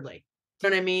deliberately. You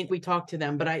know what I mean? We talk to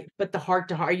them, but the heart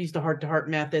to heart, I use the heart to heart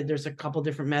method. There's a couple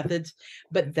different methods,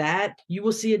 but that you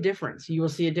will see a difference. You will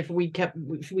see a different.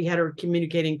 We had her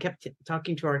communicating, kept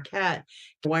talking to our cat.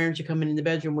 Why aren't you coming in the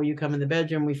bedroom? Will you come in the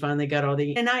bedroom? We finally got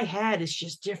it's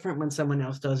just different when someone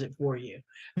else does it for you,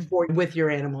 with your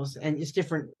animals. And it's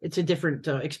different. It's a different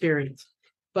experience,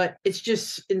 but it's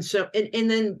just, and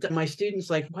then my students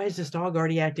like, why is this dog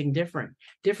already acting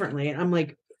differently? And I'm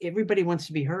like, everybody wants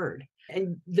to be heard.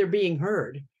 And they're being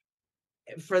heard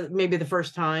for maybe the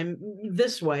first time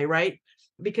this way, right?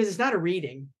 Because it's not a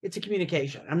reading, it's a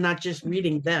communication. I'm not just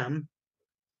reading them,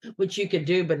 which you could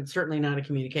do, but it's certainly not a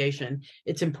communication.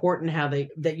 It's important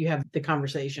that you have the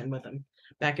conversation with them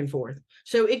back and forth.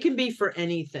 So it can be for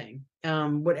anything,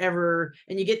 whatever.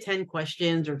 And you get 10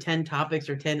 questions or 10 topics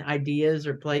or 10 ideas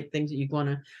or things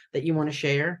that you want to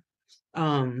share.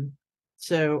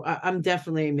 So I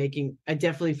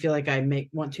definitely feel like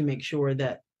want to make sure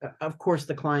that of course,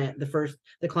 the client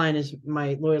is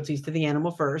my loyalties to the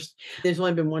animal first. There's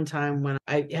only been one time when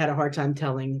I had a hard time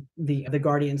telling the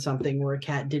guardian something where a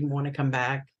cat didn't want to come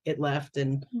back. It left,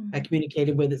 and I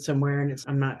communicated with it somewhere, and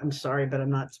I'm sorry, but I'm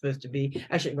not supposed to be.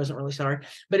 Actually, it wasn't really sorry,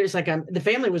 but it was like, the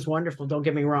family was wonderful. Don't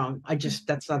get me wrong.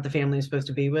 That's not the family I'm supposed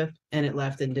to be with. And it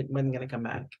left and wasn't going to come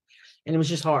back. And it was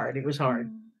just hard. It was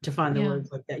hard to find the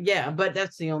words like that. Yeah, but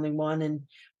that's the only one.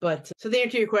 But so the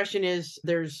answer to your question is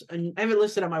I haven't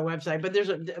listed on my website, but there's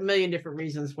a million different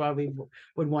reasons why we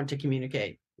would want to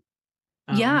communicate.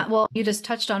 Yeah, well, you just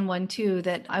touched on one too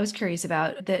that I was curious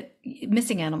about, that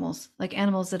missing animals, like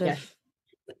animals that have.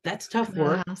 That's tough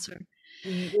work.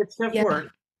 It's tough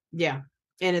work. Yeah.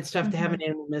 And it's tough to have an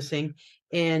animal missing.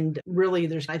 And really,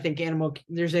 there's animal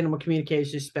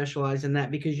communicators who specialize in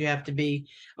that, because you have to be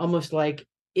almost like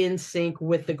in sync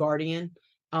with the guardian.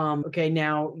 Okay,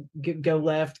 now go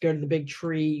left, go to the big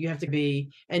tree. You have to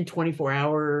be in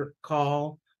 24-hour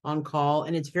on call,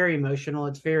 and it's very emotional.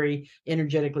 It's very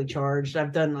energetically charged.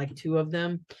 I've done like 2 of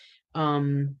them.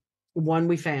 One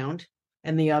we found,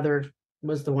 and the other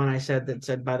was the one I said,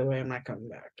 by the way, I'm not coming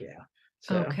back. Yeah.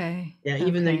 So, okay. Yeah.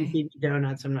 Even though you feed me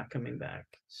donuts, I'm not coming back.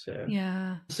 So,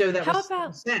 yeah. So that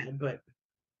was sad, but.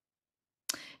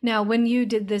 Now, when you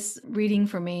did this reading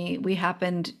for me, we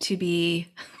happened to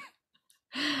be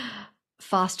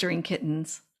fostering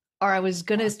kittens, or I was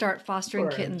going to start fostering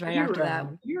kittens right after that.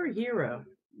 You're a hero.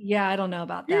 Yeah, I don't know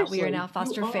about that. Seriously, we are now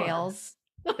foster fails.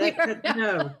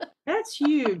 No, that's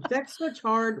huge. That's such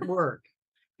hard work.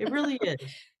 It really is.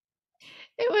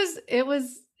 It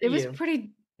was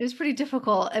pretty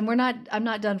difficult, and I'm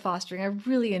not done fostering. I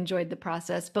really enjoyed the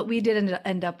process, but we did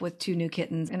end up with 2 new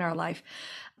kittens in our life.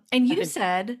 And you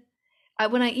said,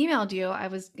 when I emailed you,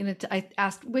 I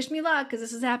asked, wish me luck, because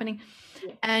this is happening.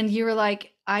 Yeah. And you were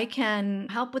like, I can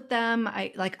help with them.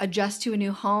 I like adjust to a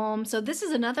new home. So this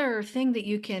is another thing that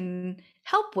you can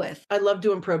help with. I love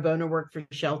doing pro bono work for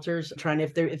shelters, trying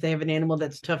if they have an animal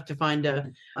that's tough to find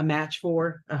a match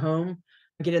for, a home.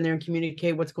 Get in there and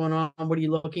communicate what's going on. What are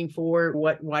you looking for?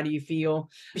 Why do you feel?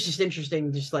 It's just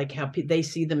interesting, just like how they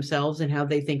see themselves and how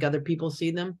they think other people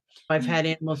see them. I've had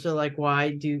animals that are like,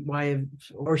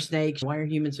 or snakes, why are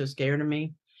humans so scared of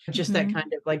me? Just that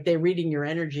kind of like, they're reading your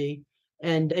energy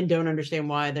and don't understand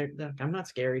why they're like, I'm not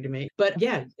scary to me. But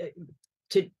yeah,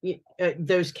 to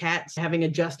those cats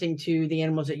adjusting to the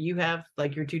animals that you have,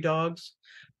 like your 2 dogs.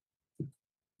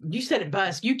 You said it,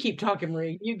 Buzz. You keep talking,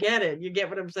 Marie. You get it. You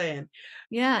get what I'm saying.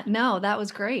 Yeah, no, that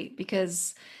was great,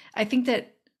 because I think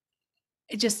that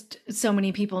so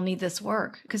many people need this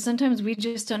work, because sometimes we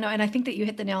just don't know. And I think that you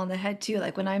hit the nail on the head too.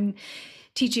 Like when I'm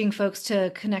teaching folks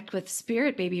to connect with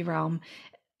spirit baby realm,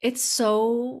 it's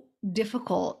so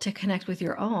difficult to connect with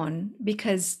your own,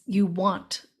 because you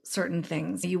want certain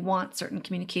things, you want certain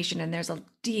communication, and there's a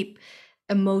deep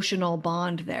emotional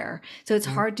bond there. So it's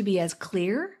hard to be as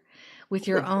clear with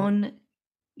your own.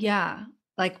 Yeah.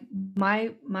 Like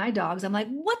my dogs, I'm like,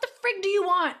 what the frig do you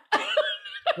want?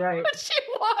 Right. What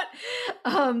you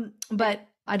want? But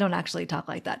I don't actually talk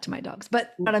like that to my dogs.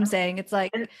 But what I'm saying, it's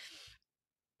like,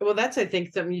 well, that's, I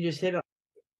think, something you just hit on.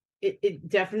 It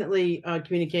definitely,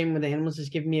 communicating with animals has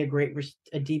given me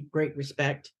a deep, great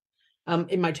respect.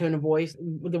 In my tone of voice,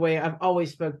 the way I've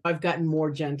always spoke, I've gotten more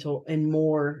gentle and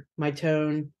more my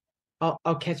tone.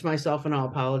 I'll catch myself and I'll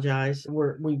apologize.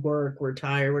 We're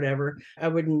tired, whatever. I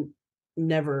wouldn't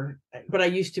never, but I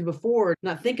used to before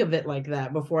not think of it like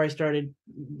that before I started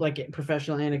like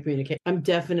professional and communicate. I'm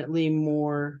definitely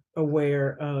more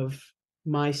aware of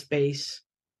my space,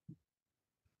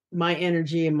 my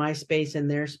energy and my space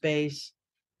and their space,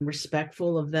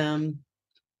 respectful of them.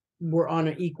 We're on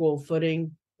an equal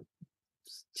footing,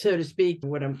 so to speak.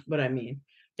 What I mean.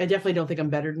 I definitely don't think I'm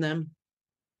better than them.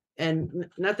 And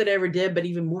not that I ever did, but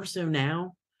even more so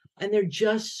now. And they're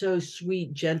just so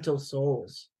sweet, gentle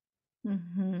souls.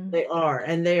 They are,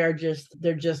 and they're just,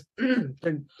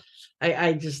 I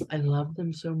love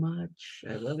them so much.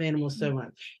 I love animals so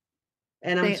much.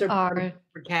 And I'm so proud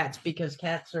for cats, because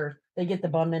cats they get the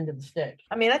bum end of the stick.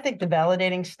 I mean, I think the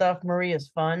validating stuff, Marie,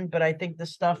 is fun, but I think the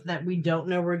stuff that we don't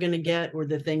know we're going to get, or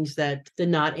the things that the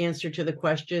not answer to the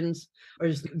questions,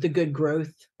 or the good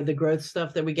growth, the growth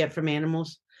stuff that we get from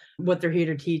animals, what they're here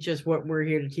to teach us, what we're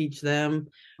here to teach them.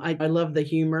 I love the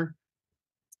humor.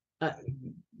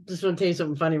 Just want to tell you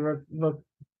something funny.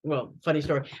 Well, funny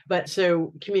story. But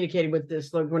so communicated with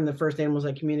this, like one of the first animals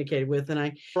I communicated with, and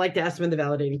I like to ask them the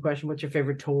validating question: what's your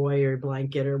favorite toy or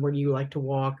blanket, or where do you like to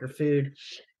walk, or food?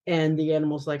 And the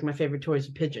animal's like, my favorite toy is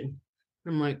a pigeon.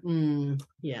 I'm like,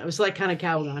 yeah, it was like kind of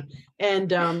Calgon. And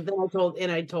then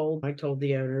I told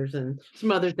the owners and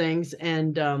some other things.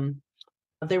 And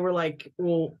They were like,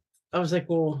 well, I was like,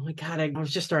 well, my God, I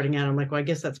was just starting out. I'm like, well, I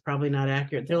guess that's probably not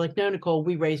accurate. They're like, no, Nicole,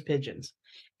 we raise pigeons.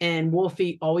 And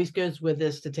Wolfie always goes with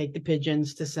us to take the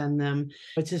pigeons to send them.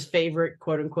 It's his favorite,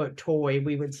 quote unquote, toy,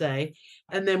 we would say.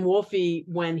 And then Wolfie,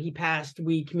 when he passed,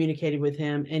 we communicated with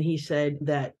him and he said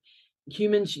that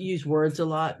humans use words a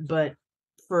lot, but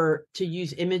to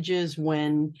use images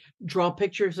when draw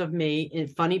pictures of me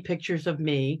and funny pictures of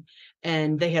me,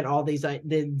 and they had all these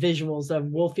the visuals of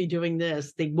Wolfie doing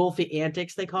this, the Wolfie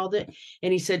antics they called it,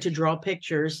 and he said to draw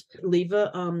pictures, leave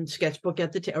a sketchbook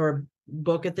at the or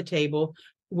book at the table.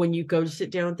 When you go to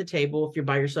sit down at the table, if you're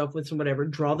by yourself with some whatever,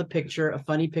 draw the picture, a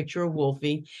funny picture of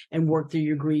Wolfie, and work through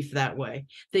your grief that way.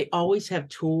 They always have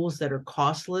tools that are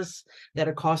costless, that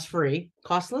are cost free.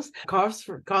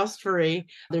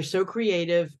 They're so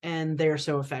creative and they're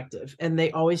so effective, and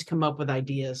they always come up with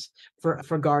ideas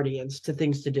for guardians to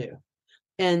things to do.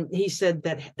 And he said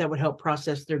that would help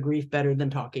process their grief better than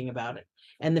talking about it.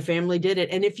 And the family did it.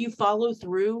 And if you follow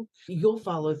through, you'll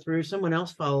follow through. Someone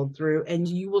else followed through, and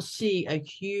you will see a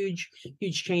huge,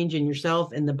 huge change in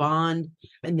yourself and the bond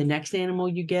and the next animal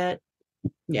you get.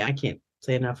 Yeah, I can't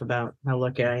say enough about how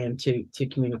lucky I am to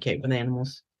communicate with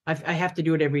animals. I have to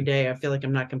do it every day. I feel like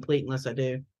I'm not complete unless I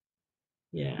do.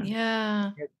 Yeah.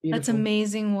 Yeah. It's That's beautiful.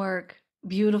 amazing work.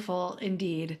 Beautiful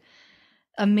indeed.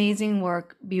 Amazing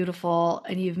work, beautiful.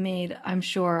 And you've made, I'm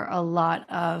sure, a lot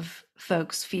of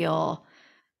folks feel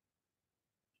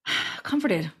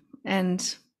comforted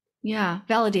and, yeah,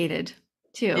 validated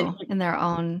too And in their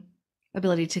own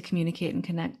ability to communicate and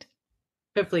connect.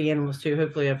 hopefully animals too.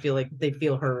 Hopefully I feel like they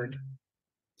feel heard.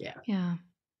 Yeah. Yeah.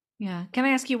 Yeah. Can I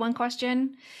ask you one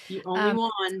question? You only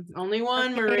one,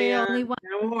 Okay, Maria. only one.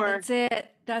 No more. That's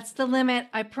it. That's the limit.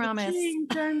 I promise.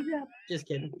 Time's up. Just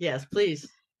kidding. Yes, please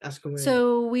ask away.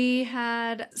 So we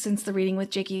had, since the reading with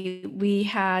Jakey, we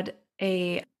had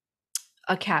a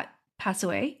cat pass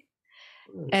away,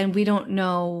 and we don't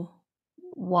know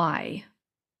why,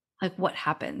 like what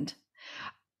happened.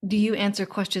 Do you answer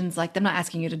questions like, I'm not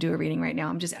asking you to do a reading right now.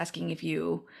 I'm just asking if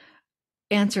you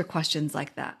answer questions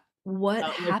like that. What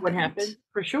happened? What happened?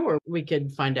 For sure, we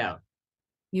could find out.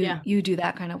 You do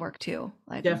that kind of work too.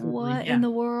 Like, Definitely. what Yeah. in the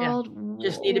world?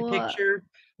 Just need a picture.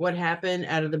 What happened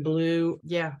out of the blue?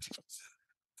 Yeah.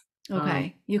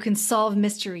 Okay. You can solve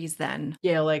mysteries then.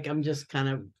 Yeah, like I'm just kind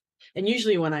of, and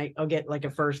usually when I'll get like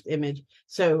a first image,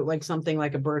 so like something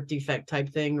like a birth defect type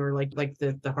thing, or like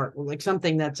the heart, like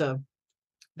something that's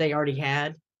they already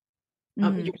had.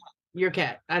 Your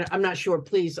cat. I'm not sure.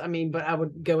 Please, I mean, but I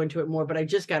would go into it more. But I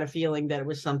just got a feeling that it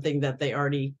was something that they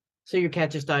already. So your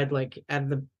cat just died, like out of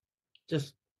the,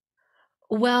 just.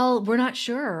 Well, we're not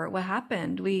sure what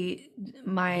happened.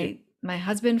 My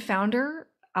husband found her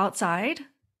outside,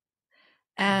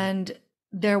 and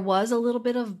there was a little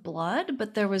bit of blood,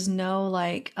 but there was no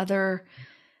like other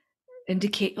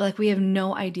indicate. Like, we have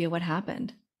no idea what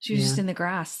happened. She was just in the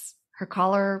grass. Her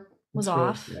collar was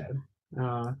off,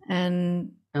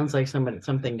 and sounds like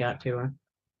something got to her.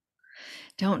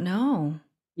 Don't know.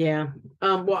 Yeah.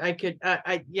 Well, I could.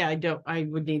 I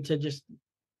would need to just.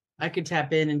 I could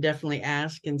tap in and definitely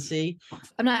ask and see.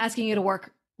 I'm not asking you to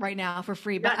work right now for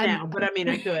free, but not now. But I mean,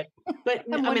 I could. But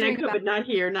I could, but not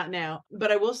here, not now.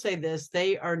 But I will say this: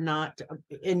 they are not,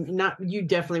 and not. You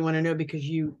definitely want to know, because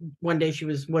one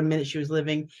minute she was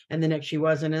living, and the next she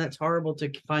wasn't, and that's horrible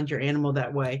to find your animal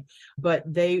that way. But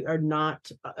they are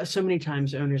not. So many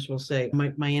times, owners will say,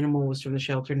 "My animal was from the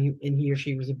shelter, and he or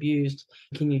she was abused.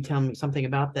 Can you tell me something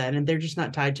about that?" And they're just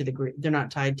not tied to they're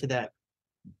not tied to that.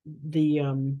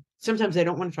 Sometimes they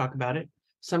don't want to talk about it.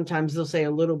 Sometimes they'll say a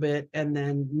little bit and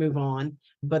then move on,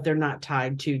 but they're not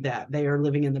tied to that. They are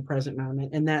living in the present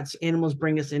moment, and that's, animals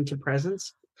bring us into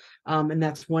presence. And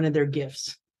that's one of their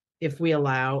gifts. If we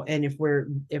allow, and if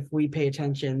we pay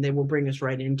attention, they will bring us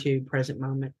right into present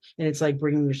moment. And it's like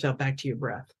bringing yourself back to your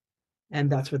breath.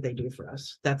 And that's what they do for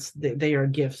us. They are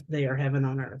gifts. They are heaven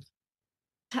on earth.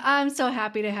 I'm so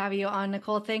happy to have you on,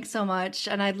 Nicole. Thanks so much.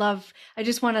 And I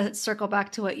just want to circle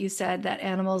back to what you said, that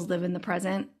animals live in the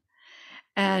present.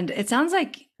 And it sounds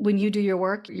like when you do your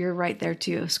work, you're right there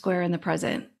too, square in the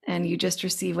present, and you just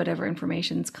receive whatever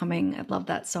information's coming. I love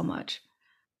that so much.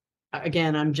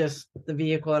 Again, I'm just the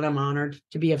vehicle, and I'm honored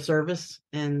to be of service.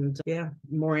 And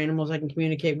more animals I can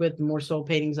communicate with, the more soul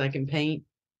paintings I can paint.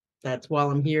 That's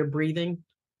while I'm here breathing.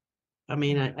 I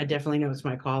mean, I definitely know it's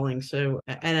my calling. So,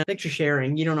 and thanks for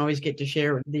sharing. You don't always get to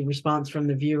share the response from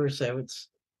the viewer. So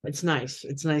it's nice.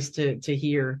 It's nice to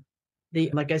hear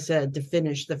like I said, to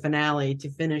finish the finale, to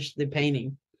finish the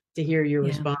painting, to hear your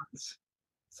response.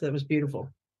 So that was beautiful.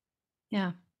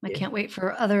 Yeah. I can't wait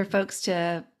for other folks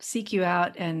to seek you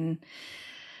out and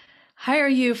hire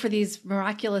you for these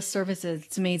miraculous services.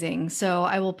 It's amazing. So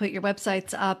I will put your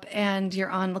websites up, and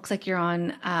looks like you're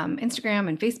on Instagram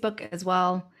and Facebook as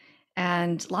well.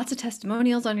 And lots of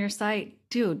testimonials on your site.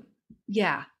 Dude,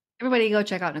 yeah. Everybody go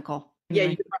check out Nicole. Yeah,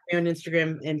 you can find me on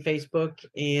Instagram and Facebook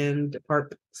and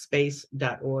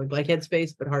harpspace.org. Like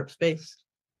Headspace, but Harpspace.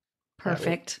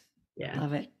 Perfect. Yeah.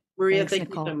 Love it. Maria, Thanks, thank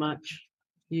Nicole. you so much.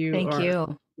 Thank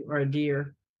you. You are a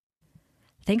dear.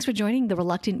 Thanks for joining the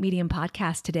Reluctant Medium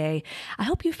podcast today. I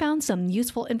hope you found some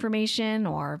useful information,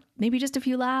 or maybe just a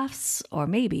few laughs, or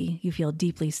maybe you feel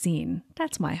deeply seen.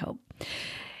 That's my hope.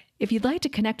 If you'd like to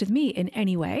connect with me in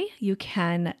any way, you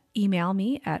can email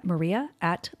me at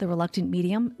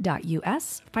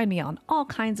maria@thereluctantmedium.us. Find me on all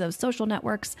kinds of social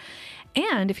networks.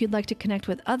 And if you'd like to connect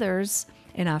with others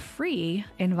in a free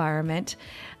environment,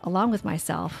 along with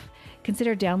myself,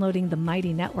 consider downloading the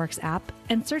Mighty Networks app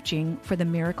and searching for the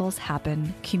Miracles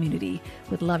Happen community.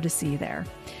 Would love to see you there.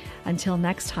 Until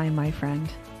next time, my friend,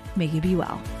 may you be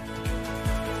well.